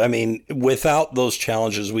 Yeah, I mean, without those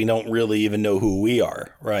challenges, we don't really even know who we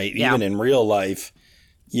are, right? Yeah. Even in real life,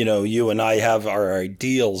 you and I have our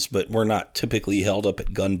ideals, but we're not typically held up at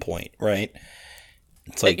gunpoint, right?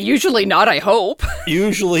 It's like usually not, I hope.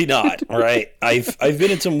 Usually not, right? I've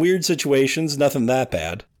been in some weird situations, nothing that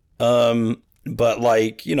bad. But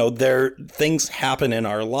like, things happen in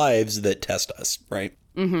our lives that test us, right?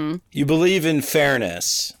 Mm-hmm. You believe in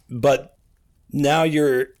fairness, but now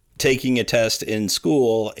you're taking a test in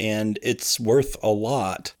school and it's worth a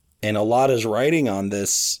lot. And a lot is riding on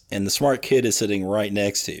this, and the smart kid is sitting right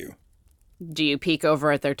next to you. Do you peek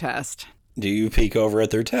over at their test?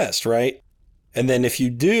 Right? And then if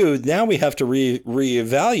you do, now we have to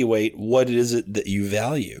reevaluate what is it that you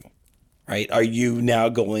value, right? Are you now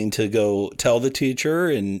going to go tell the teacher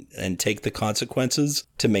and take the consequences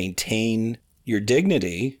to maintain your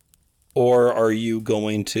dignity, or are you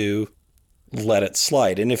going to let it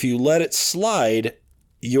slide? And if you let it slide,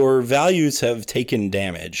 your values have taken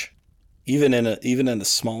damage, even in the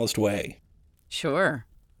smallest way. Sure.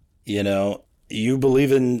 You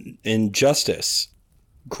believe in justice.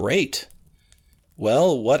 Great.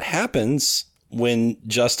 Well, what happens when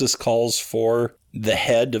justice calls for the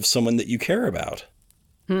head of someone that you care about?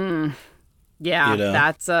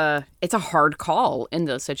 Yeah, it's a hard call in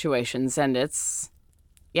those situations, and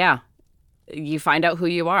you find out who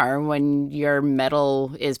you are when your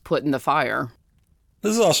mettle is put in the fire.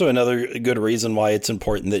 This is also another good reason why it's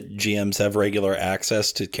important that GMs have regular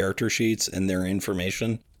access to character sheets and their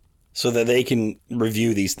information so that they can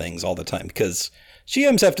review these things all the time, because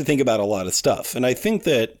GMs have to think about a lot of stuff. And I think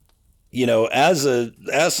that,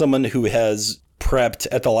 as someone who has prepped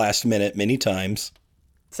at the last minute many times,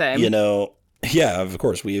 same. Yeah, of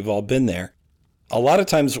course, we've all been there. A lot of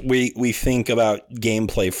times we think about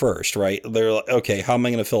gameplay first, right? They're like, okay, how am I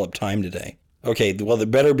going to fill up time today? Okay, well, there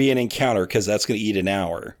better be an encounter because that's going to eat an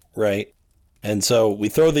hour, right? And so we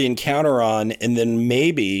throw the encounter on, and then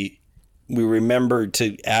maybe we remember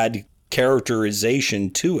to add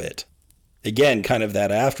characterization to it. Again, kind of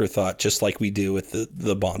that afterthought, just like we do with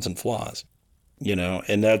the bonds and flaws,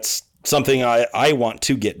 and that's something I want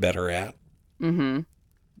to get better at. Mm-hmm.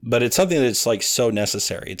 But it's something that's like so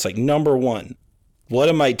necessary. It's like, number one, what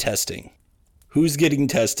am I testing? Who's getting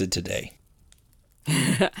tested today?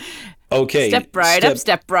 Okay. Step right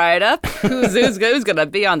up. Who's going to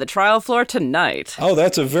be on the trial floor tonight? Oh,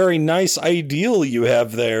 that's a very nice ideal you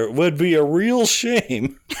have there. Would be a real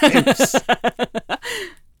shame.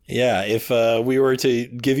 Yeah, if we were to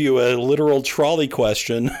give you a literal trolley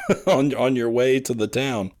question on your way to the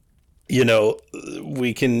town.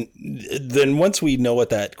 We can then, once we know what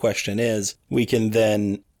that question is, we can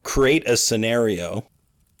then create a scenario,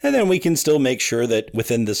 and then we can still make sure that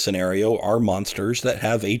within the scenario are monsters that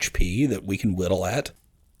have HP that we can whittle at.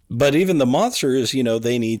 But even the monsters,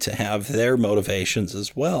 they need to have their motivations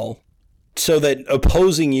as well, so that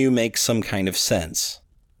opposing you makes some kind of sense,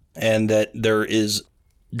 and that there is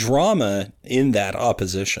drama in that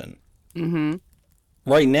opposition. Mm-hmm.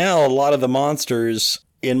 Right now, a lot of the monsters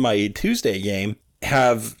in my Tuesday game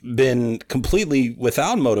have been completely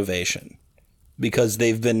without motivation because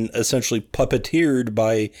they've been essentially puppeteered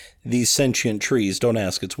by these sentient trees. Don't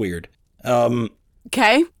ask, it's weird.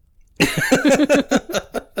 Okay.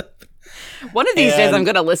 One of these days I'm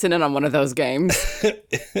going to listen in on one of those games.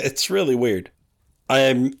 It's really weird.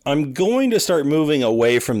 I'm going to start moving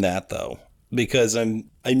away from that though, because I'm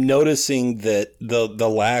noticing that the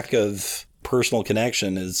lack of personal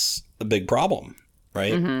connection is a big problem.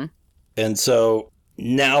 Right? Mm-hmm. And so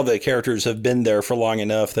now the characters have been there for long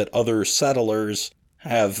enough that other settlers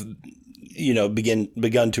have,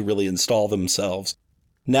 begun to really install themselves.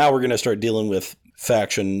 Now we're going to start dealing with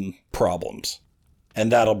faction problems.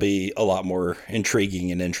 And that'll be a lot more intriguing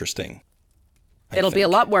and interesting. It'll be a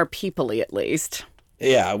lot more people-y, at least.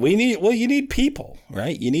 Yeah, you need people,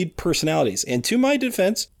 right? You need personalities. And to my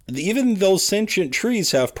defense, even those sentient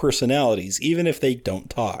trees have personalities, even if they don't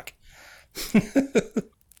talk.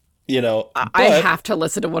 I have to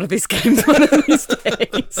listen to one of these games one of these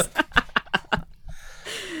days.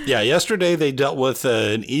 Yeah, yesterday they dealt with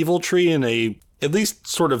an evil tree and a at least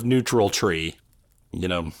sort of neutral tree.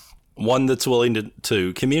 One that's willing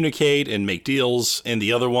to communicate and make deals, and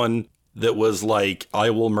the other one that was like, I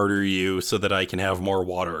will murder you so that I can have more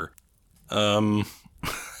water.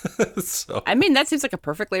 So. I mean, that seems like a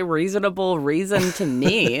perfectly reasonable reason to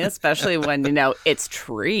me, especially when, it's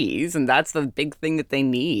trees and that's the big thing that they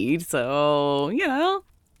need. So,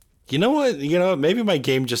 You know what? Maybe my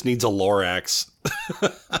game just needs a Lorax.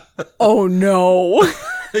 Oh, no.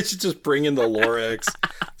 I should just bring in the Lorax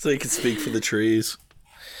so he can speak for the trees.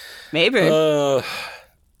 Maybe.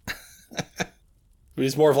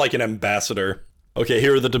 He's more of like an ambassador. Okay,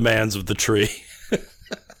 here are the demands of the tree.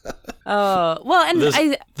 Well, and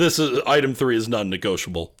this is item 3 is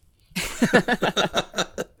non-negotiable.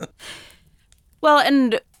 Well,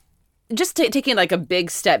 and just taking like a big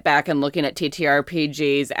step back and looking at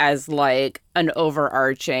TTRPGs as like an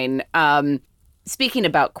overarching, speaking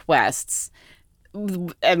about quests,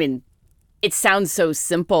 I mean, it sounds so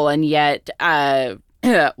simple, and yet,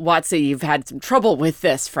 Watsy, you've had some trouble with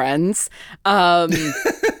this, friends. What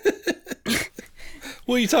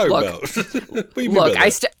are you talking about? What do you mean by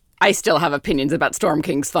that? I still have opinions about Storm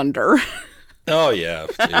King's Thunder. Oh, yeah.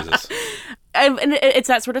 Jesus. And it's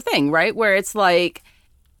that sort of thing, right? Where it's like,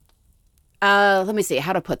 let me see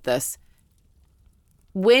how to put this.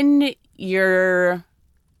 When you're,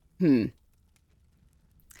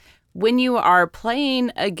 when you are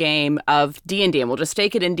playing a game of D&D, and we'll just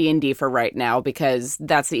stake it in D&D for right now because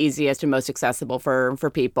that's the easiest and most accessible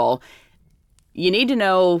for people, you need to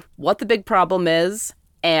know what the big problem is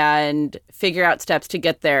and figure out steps to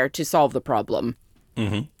get there to solve the problem.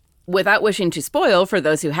 Mm-hmm. Without wishing to spoil for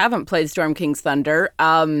those who haven't played Storm King's Thunder,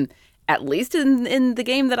 at least in the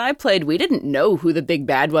game that I played, we didn't know who the big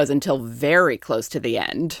bad was until very close to the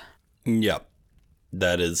end. Yep.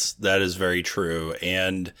 That is very true.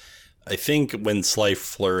 And I think when Slife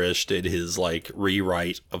Flourish did his like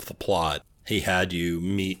rewrite of the plot, he had you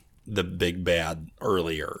meet the big bad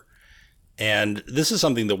earlier. And this is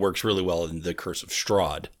something that works really well in The Curse of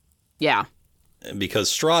Strahd. Yeah. Because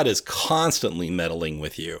Strahd is constantly meddling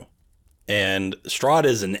with you. And Strahd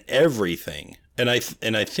is in everything. And I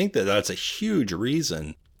think that that's a huge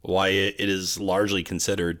reason why it is largely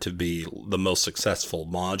considered to be the most successful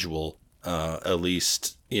module, at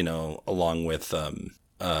least, along with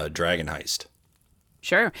Dragon Heist.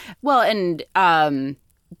 Sure. Well, and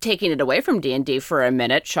taking it away from D&D for a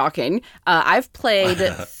minute, shocking, I've played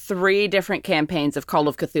 3 different campaigns of Call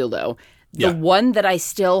of Cthulhu. The one that I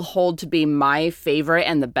still hold to be my favorite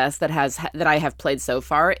and the best that I have played so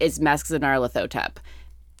far is Masks of Nyarlathotep.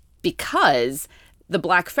 Because the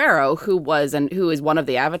Black Pharaoh, who is one of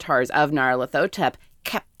the avatars of Nyarlathotep,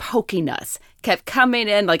 kept poking us, kept coming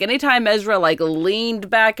in. Like anytime Ezra leaned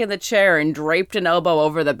back in the chair and draped an elbow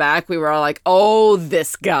over the back, we were all like, oh,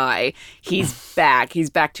 this guy, he's back. He's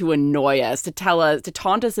back to annoy us, to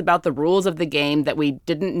taunt us about the rules of the game that we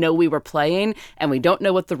didn't know we were playing, and we don't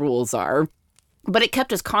know what the rules are. But it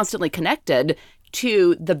kept us constantly connected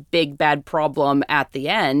to the big bad problem at the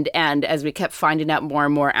end. And as we kept finding out more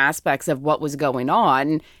and more aspects of what was going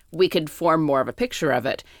on, we could form more of a picture of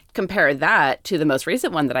it. Compare that to the most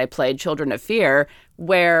recent one that I played, Children of Fear,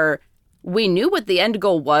 where we knew what the end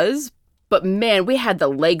goal was, but man, we had the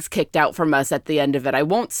legs kicked out from us at the end of it. I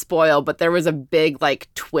won't spoil, but there was a big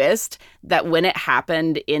twist that when it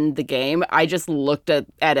happened in the game, I just looked at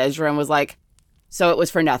Ezra and was like, so it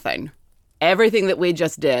was for nothing. Everything that we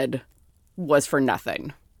just did was for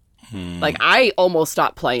nothing. I almost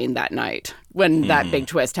stopped playing that night when that big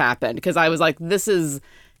twist happened, because I was like, this is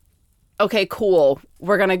okay, cool.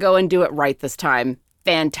 We're going to go and do it right this time.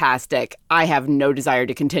 Fantastic. I have no desire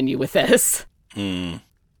to continue with this.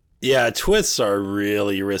 Yeah, twists are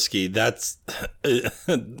really risky. That's,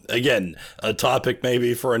 again, a topic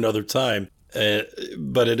maybe for another time.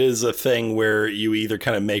 But it is a thing where you either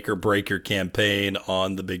kind of make or break your campaign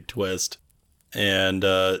on the big twist. And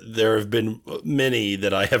there have been many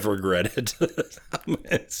that I have regretted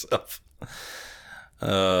myself.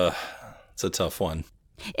 It's a tough one.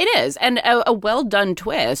 It is. And a well-done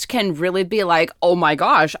twist can really be like, oh my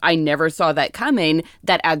gosh, I never saw that coming.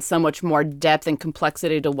 That adds so much more depth and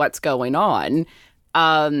complexity to what's going on.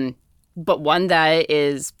 But one that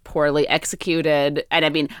is poorly executed. And I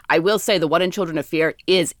mean, I will say the one in Children of Fear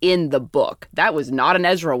is in the book. That was not an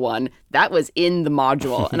Ezra one. That was in the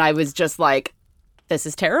module. And I was just like, this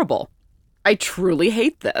is terrible. I truly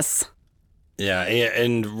hate this. Yeah,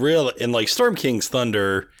 and like Storm King's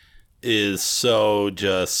Thunder is so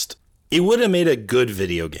just, it would have made a good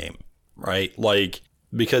video game, right? Like,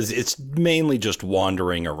 because it's mainly just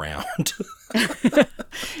wandering around.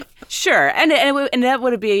 Sure, and that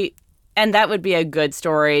would be. And that would be a good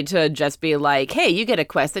story to just be like, hey, you get a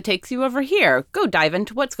quest that takes you over here. Go dive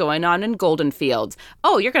into what's going on in Golden Fields.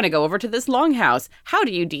 Oh, you're going to go over to this longhouse. How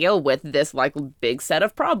do you deal with this, like, big set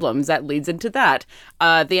of problems that leads into that?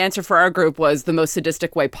 The answer for our group was the most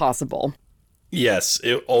sadistic way possible. Yes,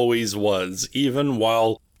 it always was, even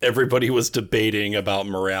while everybody was debating about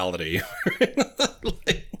morality.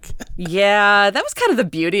 Like, yeah, that was kind of the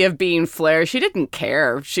beauty of being Flair. She didn't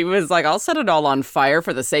care. She was like, I'll set it all on fire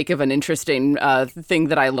for the sake of an interesting thing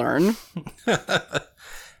that I learn.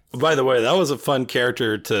 By the way, that was a fun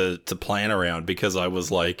character to plan around, because I was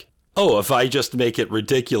like, oh, if I just make it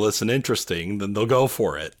ridiculous and interesting, then they'll go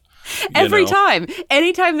for it. Every time.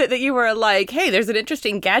 Anytime that you were like, hey, there's an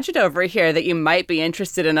interesting gadget over here that you might be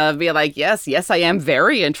interested in, I'll be like, yes, I am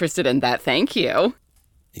very interested in that. Thank you.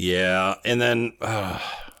 Yeah, and then...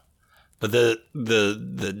 but the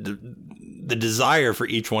desire for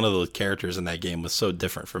each one of those characters in that game was so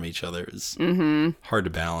different from each other. It's hard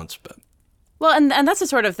to balance, but... Well, and that's the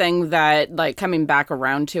sort of thing that, like, coming back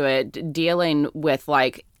around to it, dealing with,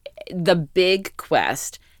 like, the big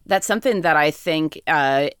quest, that's something that I think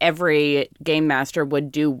every game master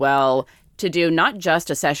would do well to do, not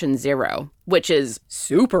just a session 0, which is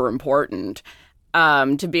super important,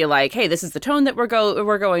 to be like, hey, this is the tone that we're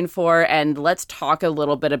going for, and let's talk a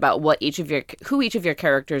little bit about who each of your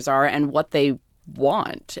characters are and what they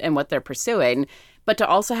want and what they're pursuing, but to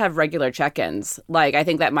also have regular check-ins. Like, I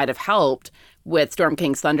think that might have helped with Storm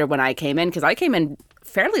King's Thunder when I came in, because I came in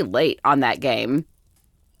fairly late on that game.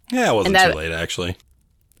 Yeah, it wasn't too late, actually.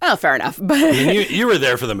 Oh, fair enough. But I mean, you were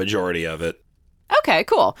there for the majority of it. Okay,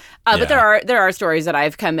 cool. Yeah. But there are stories that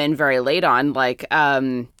I've come in very late on, like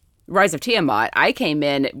Rise of Tiamat. I came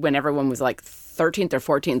in when everyone was like 13th or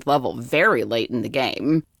 14th level, very late in the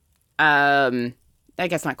game. I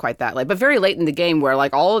guess not quite that late, but very late in the game, where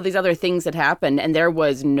like all of these other things had happened and there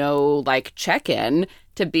was no like check-in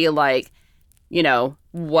to be like, you know,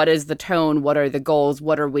 what is the tone? What are the goals?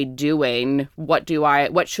 What are we doing? What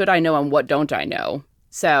should I know and what don't I know?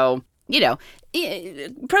 So, you know,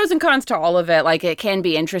 pros and cons to all of it. Like, it can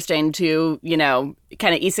be interesting to, you know,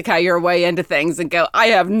 kind of isekai your way into things and go, I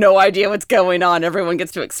have no idea what's going on. Everyone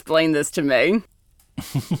gets to explain this to me.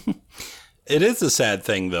 It is a sad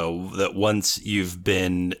thing, though, that once you've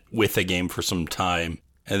been with a game for some time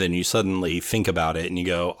and then you suddenly think about it and you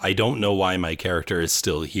go, I don't know why my character is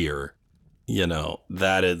still here. You know,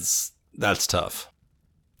 that's tough.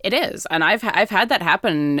 It is. And I've had that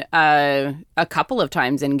happen a couple of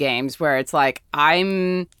times in games where it's like,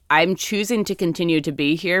 I'm choosing to continue to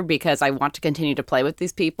be here because I want to continue to play with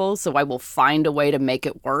these people, so I will find a way to make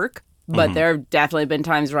it work. But there have definitely been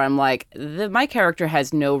times where I'm like, my character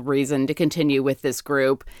has no reason to continue with this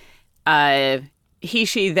group. He,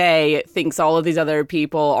 she, they thinks all of these other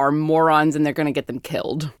people are morons and they're going to get them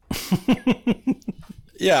killed.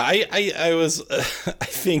 Yeah, I was, I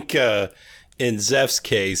think in Zeph's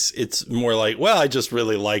case, it's more like, well, I just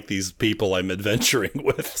really like these people I'm adventuring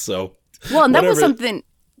with. So, well, and that was something.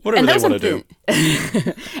 Whatever they want to do.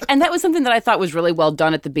 And that was something that I thought was really well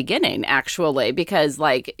done at the beginning, actually, because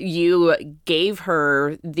like you gave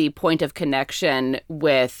her the point of connection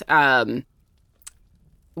with, wow,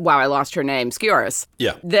 I lost her name, Skioris.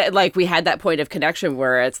 Yeah. Like we had that point of connection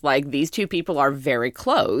where it's like these two people are very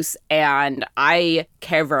close and I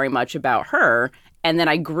care very much about her. And then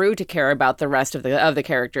I grew to care about the rest of the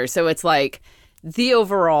characters. So it's like the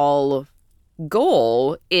overall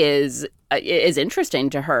goal is interesting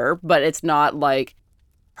to her, but it's not like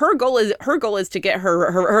her goal is to get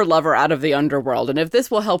her lover out of the underworld, and if this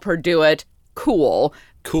will help her do it, cool.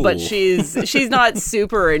 But she's not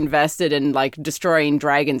super invested in like destroying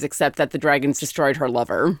dragons, except that the dragons destroyed her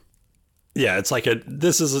lover. Yeah, it's like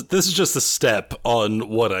this is just a step on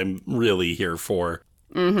what I'm really here for.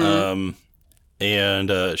 And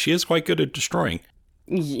she is quite good at destroying.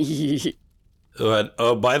 But,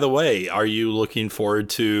 oh, by the way, are you looking forward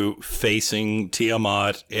to facing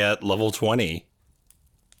Tiamat at level 20?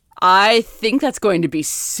 I think that's going to be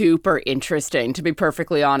super interesting, to be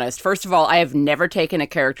perfectly honest. First of all, I have never taken a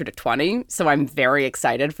character to 20, so I'm very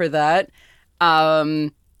excited for that.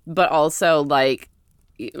 But also, like,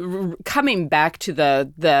 coming back to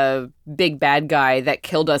the big bad guy that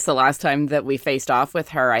killed us the last time that we faced off with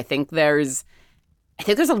her, I think there's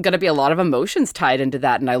going to be a lot of emotions tied into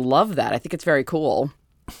that, and I love that. I think it's very cool.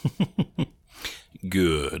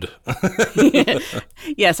 Good.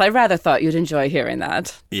 Yes, I rather thought you'd enjoy hearing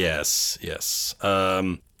that. Yes.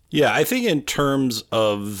 Yeah, I think in terms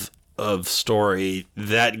of story,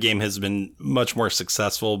 that game has been much more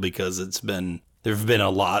successful because there've been a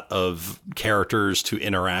lot of characters to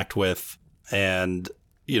interact with and,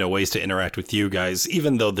 ways to interact with you guys,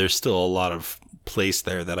 even though there's still a lot of place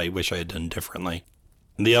there that I wish I had done differently.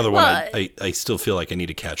 And the other one, I still feel like I need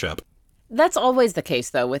to catch up. That's always the case,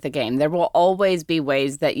 though, with a game. There will always be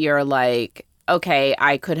ways that you're like, okay,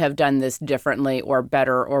 I could have done this differently or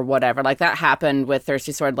better or whatever. Like that happened with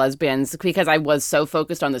Thirsty Sword Lesbians because I was so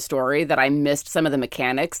focused on the story that I missed some of the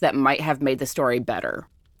mechanics that might have made the story better.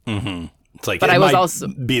 Mm-hmm. It's like, but it I was might also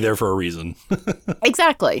be there for a reason.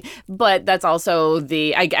 Exactly. But that's also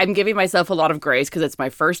I'm giving myself a lot of grace because it's my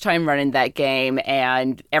first time running that game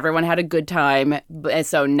and everyone had a good time. And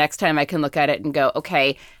so next time I can look at it and go,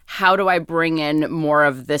 okay, how do I bring in more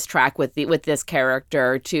of this track with this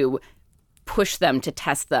character to push them, to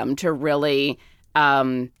test them, to really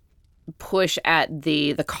push at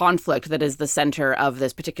the conflict that is the center of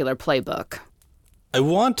this particular playbook. I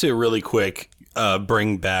want to really quick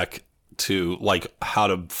bring back to like how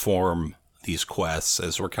to form these quests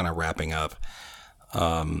as we're kind of wrapping up.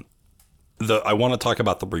 I want to talk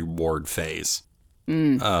about the reward phase.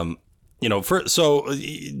 To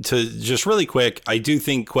just really quick, I do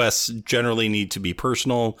think quests generally need to be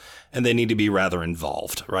personal and they need to be rather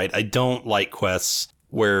involved, right? I don't like quests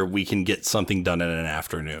where we can get something done in an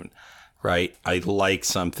afternoon, right? I like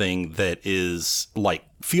something that is like,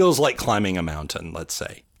 feels like climbing a mountain, let's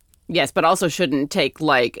say. Yes, but also shouldn't take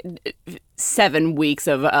like 7 weeks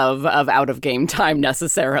of out of game time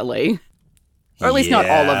necessarily. Or at least not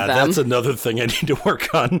all of them. That's another thing I need to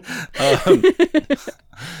work on.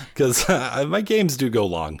 Because my games do go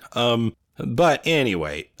long. But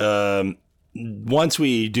anyway, once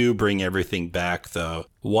we do bring everything back, though,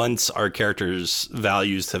 once our characters'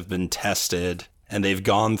 values have been tested and they've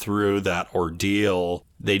gone through that ordeal,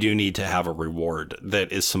 they do need to have a reward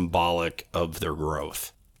that is symbolic of their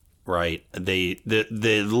growth. Right. The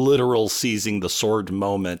literal seizing the sword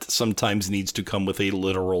moment sometimes needs to come with a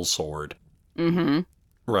literal sword. Mm-hmm.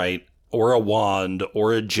 Right. Or a wand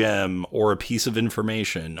or a gem or a piece of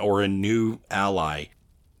information or a new ally.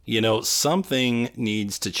 Something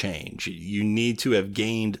needs to change. You need to have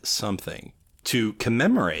gained something to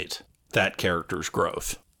commemorate that character's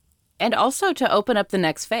growth. And also to open up the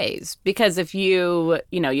next phase. Because if you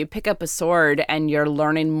pick up a sword and you're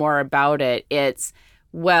learning more about it, it's,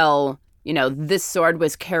 well, this sword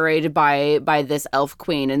was carried by this elf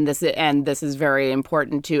queen and this is very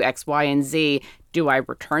important to X, Y, and Z. Do I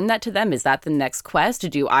return that to them? Is that the next quest?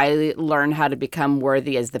 Do I learn how to become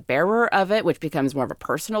worthy as the bearer of it, which becomes more of a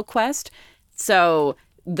personal quest? So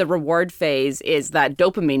the reward phase is that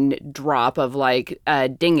dopamine drop of like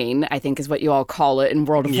dinging, I think is what you all call it in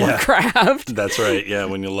World of Warcraft. That's right. Yeah,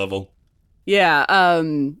 when you level. Yeah,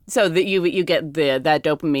 so that you get that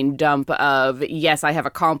dopamine dump of, yes, I have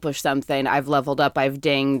accomplished something, I've leveled up, I've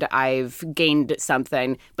dinged, I've gained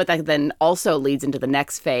something, but that then also leads into the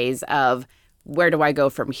next phase of where do I go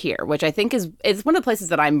from here, which I think is one of the places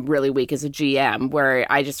that I'm really weak as a GM,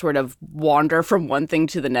 where I just sort of wander from one thing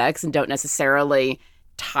to the next and don't necessarily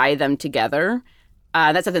tie them together.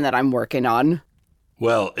 That's something that I'm working on.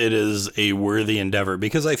 Well, it is a worthy endeavor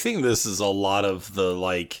because I think this is a lot of the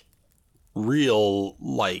real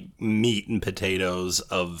meat and potatoes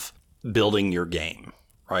of building your game,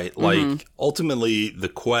 right? Mm-hmm. Ultimately the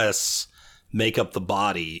quests make up the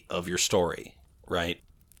body of your story, right?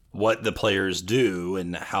 What the players do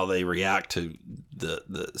and how they react to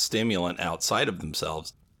the stimulant outside of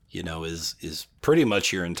themselves, is pretty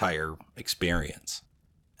much your entire experience.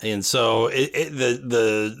 And so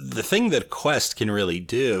the thing that quest can really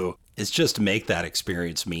do is just make that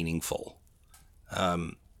experience meaningful.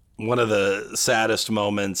 One of the saddest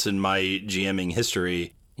moments in my GMing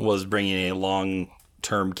history was bringing a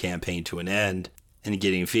long-term campaign to an end and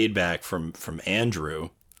getting feedback from Andrew.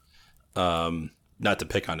 Not to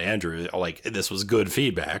pick on Andrew, this was good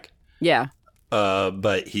feedback. Yeah.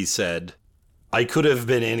 But he said, I could have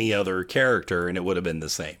been any other character and it would have been the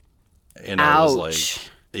same. And Ouch. I was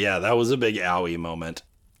like, yeah, that was a big owie moment.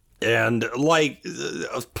 And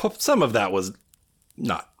some of that was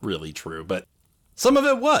not really true, but some of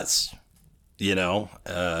it was,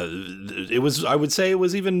 it was, I would say it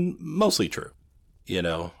was even mostly true, it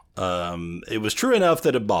was true enough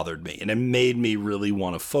that it bothered me and it made me really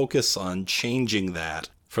want to focus on changing that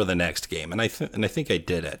for the next game. And I think I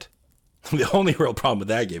did it. The only real problem with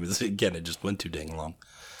that game is, again, it just went too dang long.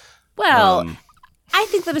 Well, I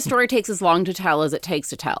think that a story takes as long to tell as it takes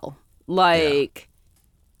to tell.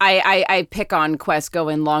 I pick on Quest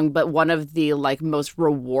going long, but one of the like most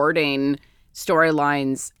rewarding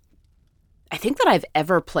storylines I think that I've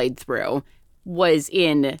ever played through was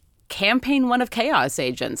in campaign 1 of Chaos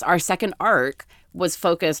Agents. Our second arc was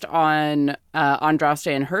focused on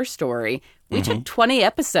Andraste and her story. We took 20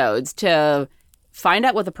 episodes to find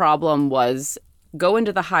out what the problem was, go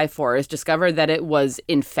into the High Forest, discover that it was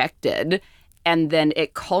infected, and then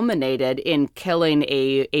it culminated in killing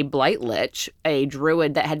a Blight Lich, a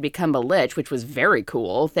druid that had become a lich, which was very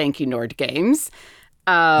cool. Thank you, Nord Games.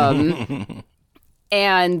 And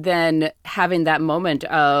then having that moment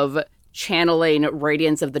of channeling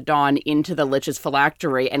Radiance of the Dawn into the Lich's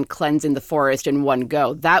phylactery and cleansing the forest in one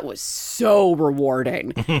go. That was so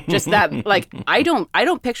rewarding. Just that, like, I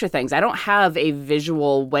don't picture things. I don't have a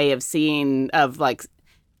visual way of seeing of like,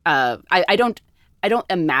 I don't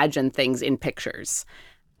imagine things in pictures,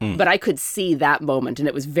 but I could see that moment and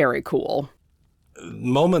it was very cool.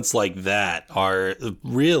 Moments like that are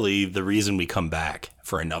really the reason we come back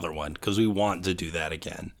for another one, because we want to do that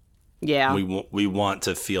again. Yeah. We want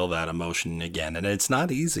to feel that emotion again, and it's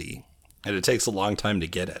not easy, and it takes a long time to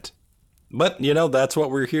get it. But, you know, that's what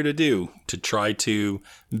we're here to do, to try to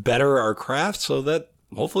better our craft so that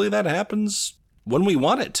hopefully that happens when we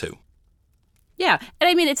want it to. Yeah, and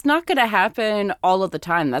I mean, it's not going to happen all of the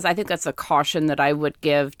time. I think that's a caution that I would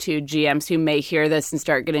give to GMs who may hear this and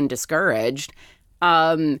start getting discouraged.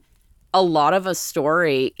 A lot of a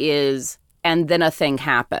story is, and then a thing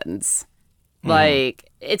happens. Like,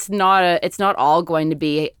 it's not all going to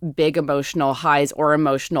be big emotional highs or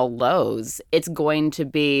emotional lows. It's going to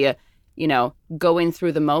be, you know, going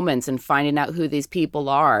through the moments and finding out who these people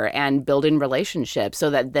are and building relationships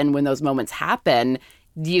so that then when those moments happen,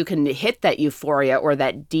 you can hit that euphoria or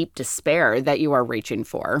that deep despair that you are reaching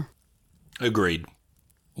for. Agreed.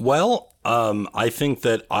 Well, I think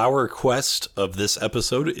that our quest of this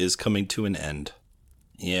episode is coming to an end.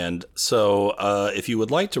 And so if you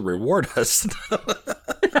would like to reward us,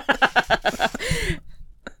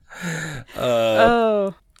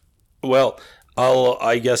 well,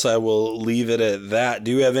 I guess I will leave it at that.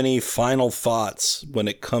 Do you have any final thoughts when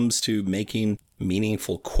it comes to making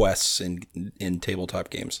meaningful quests in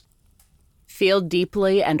tabletop games? Feel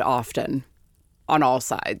deeply and often on all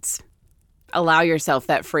sides. Allow yourself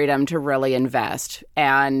that freedom to really invest.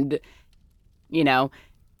 And, you know,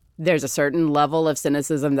 there's a certain level of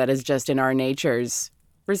cynicism that is just in our natures.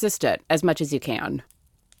 Resist it as much as you can.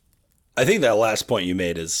 I think that last point you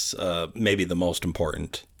made is maybe the most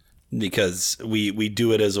important, because we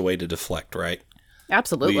do it as a way to deflect, right?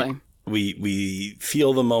 Absolutely. We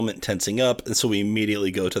feel the moment tensing up, and so we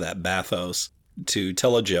immediately go to that bathos to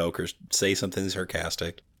tell a joke or say something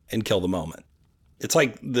sarcastic and kill the moment. It's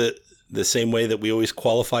like the same way that we always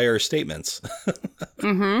qualify our statements.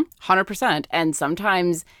 100%. And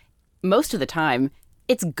sometimes, most of the time,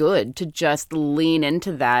 it's good to just lean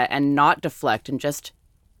into that and not deflect and just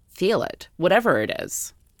feel it, whatever it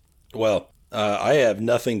is. Well, I have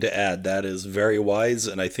nothing to add. That is very wise,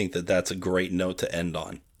 and I think that that's a great note to end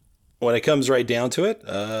on. When it comes right down to it,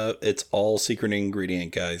 it's all secret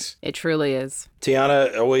ingredient, guys. It truly is.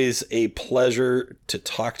 Tiana, always a pleasure to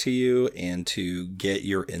talk to you and to get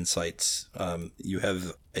your insights. You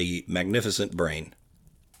have a magnificent brain.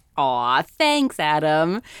 Aw, thanks,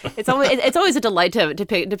 Adam. It's always a delight to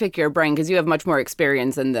pick your brain, because you have much more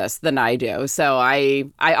experience in this than I do. So I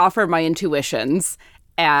offer my intuitions,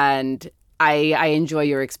 and I enjoy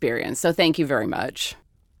your experience. So thank you very much.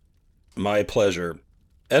 My pleasure.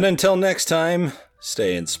 And until next time,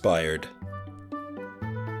 stay inspired.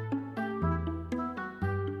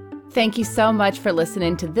 Thank you so much for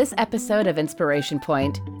listening to this episode of Inspiration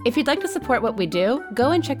Point. If you'd like to support what we do,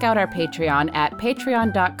 go and check out our Patreon at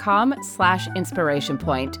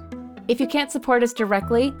patreon.com/inspirationpoint. If you can't support us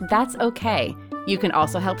directly, that's okay. You can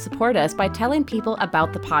also help support us by telling people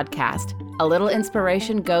about the podcast. A little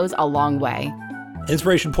inspiration goes a long way.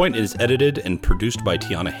 Inspiration Point is edited and produced by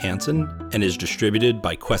Tiana Hansen and is distributed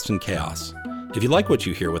by Quest and Chaos. If you like what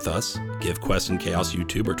you hear with us, give Quest and Chaos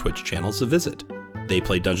YouTube or Twitch channels a visit. They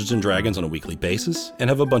play Dungeons & Dragons on a weekly basis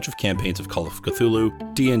and have a bunch of campaigns of Call of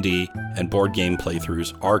Cthulhu, D&D, and board game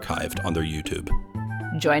playthroughs archived on their YouTube.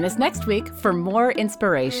 Join us next week for more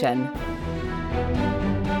inspiration.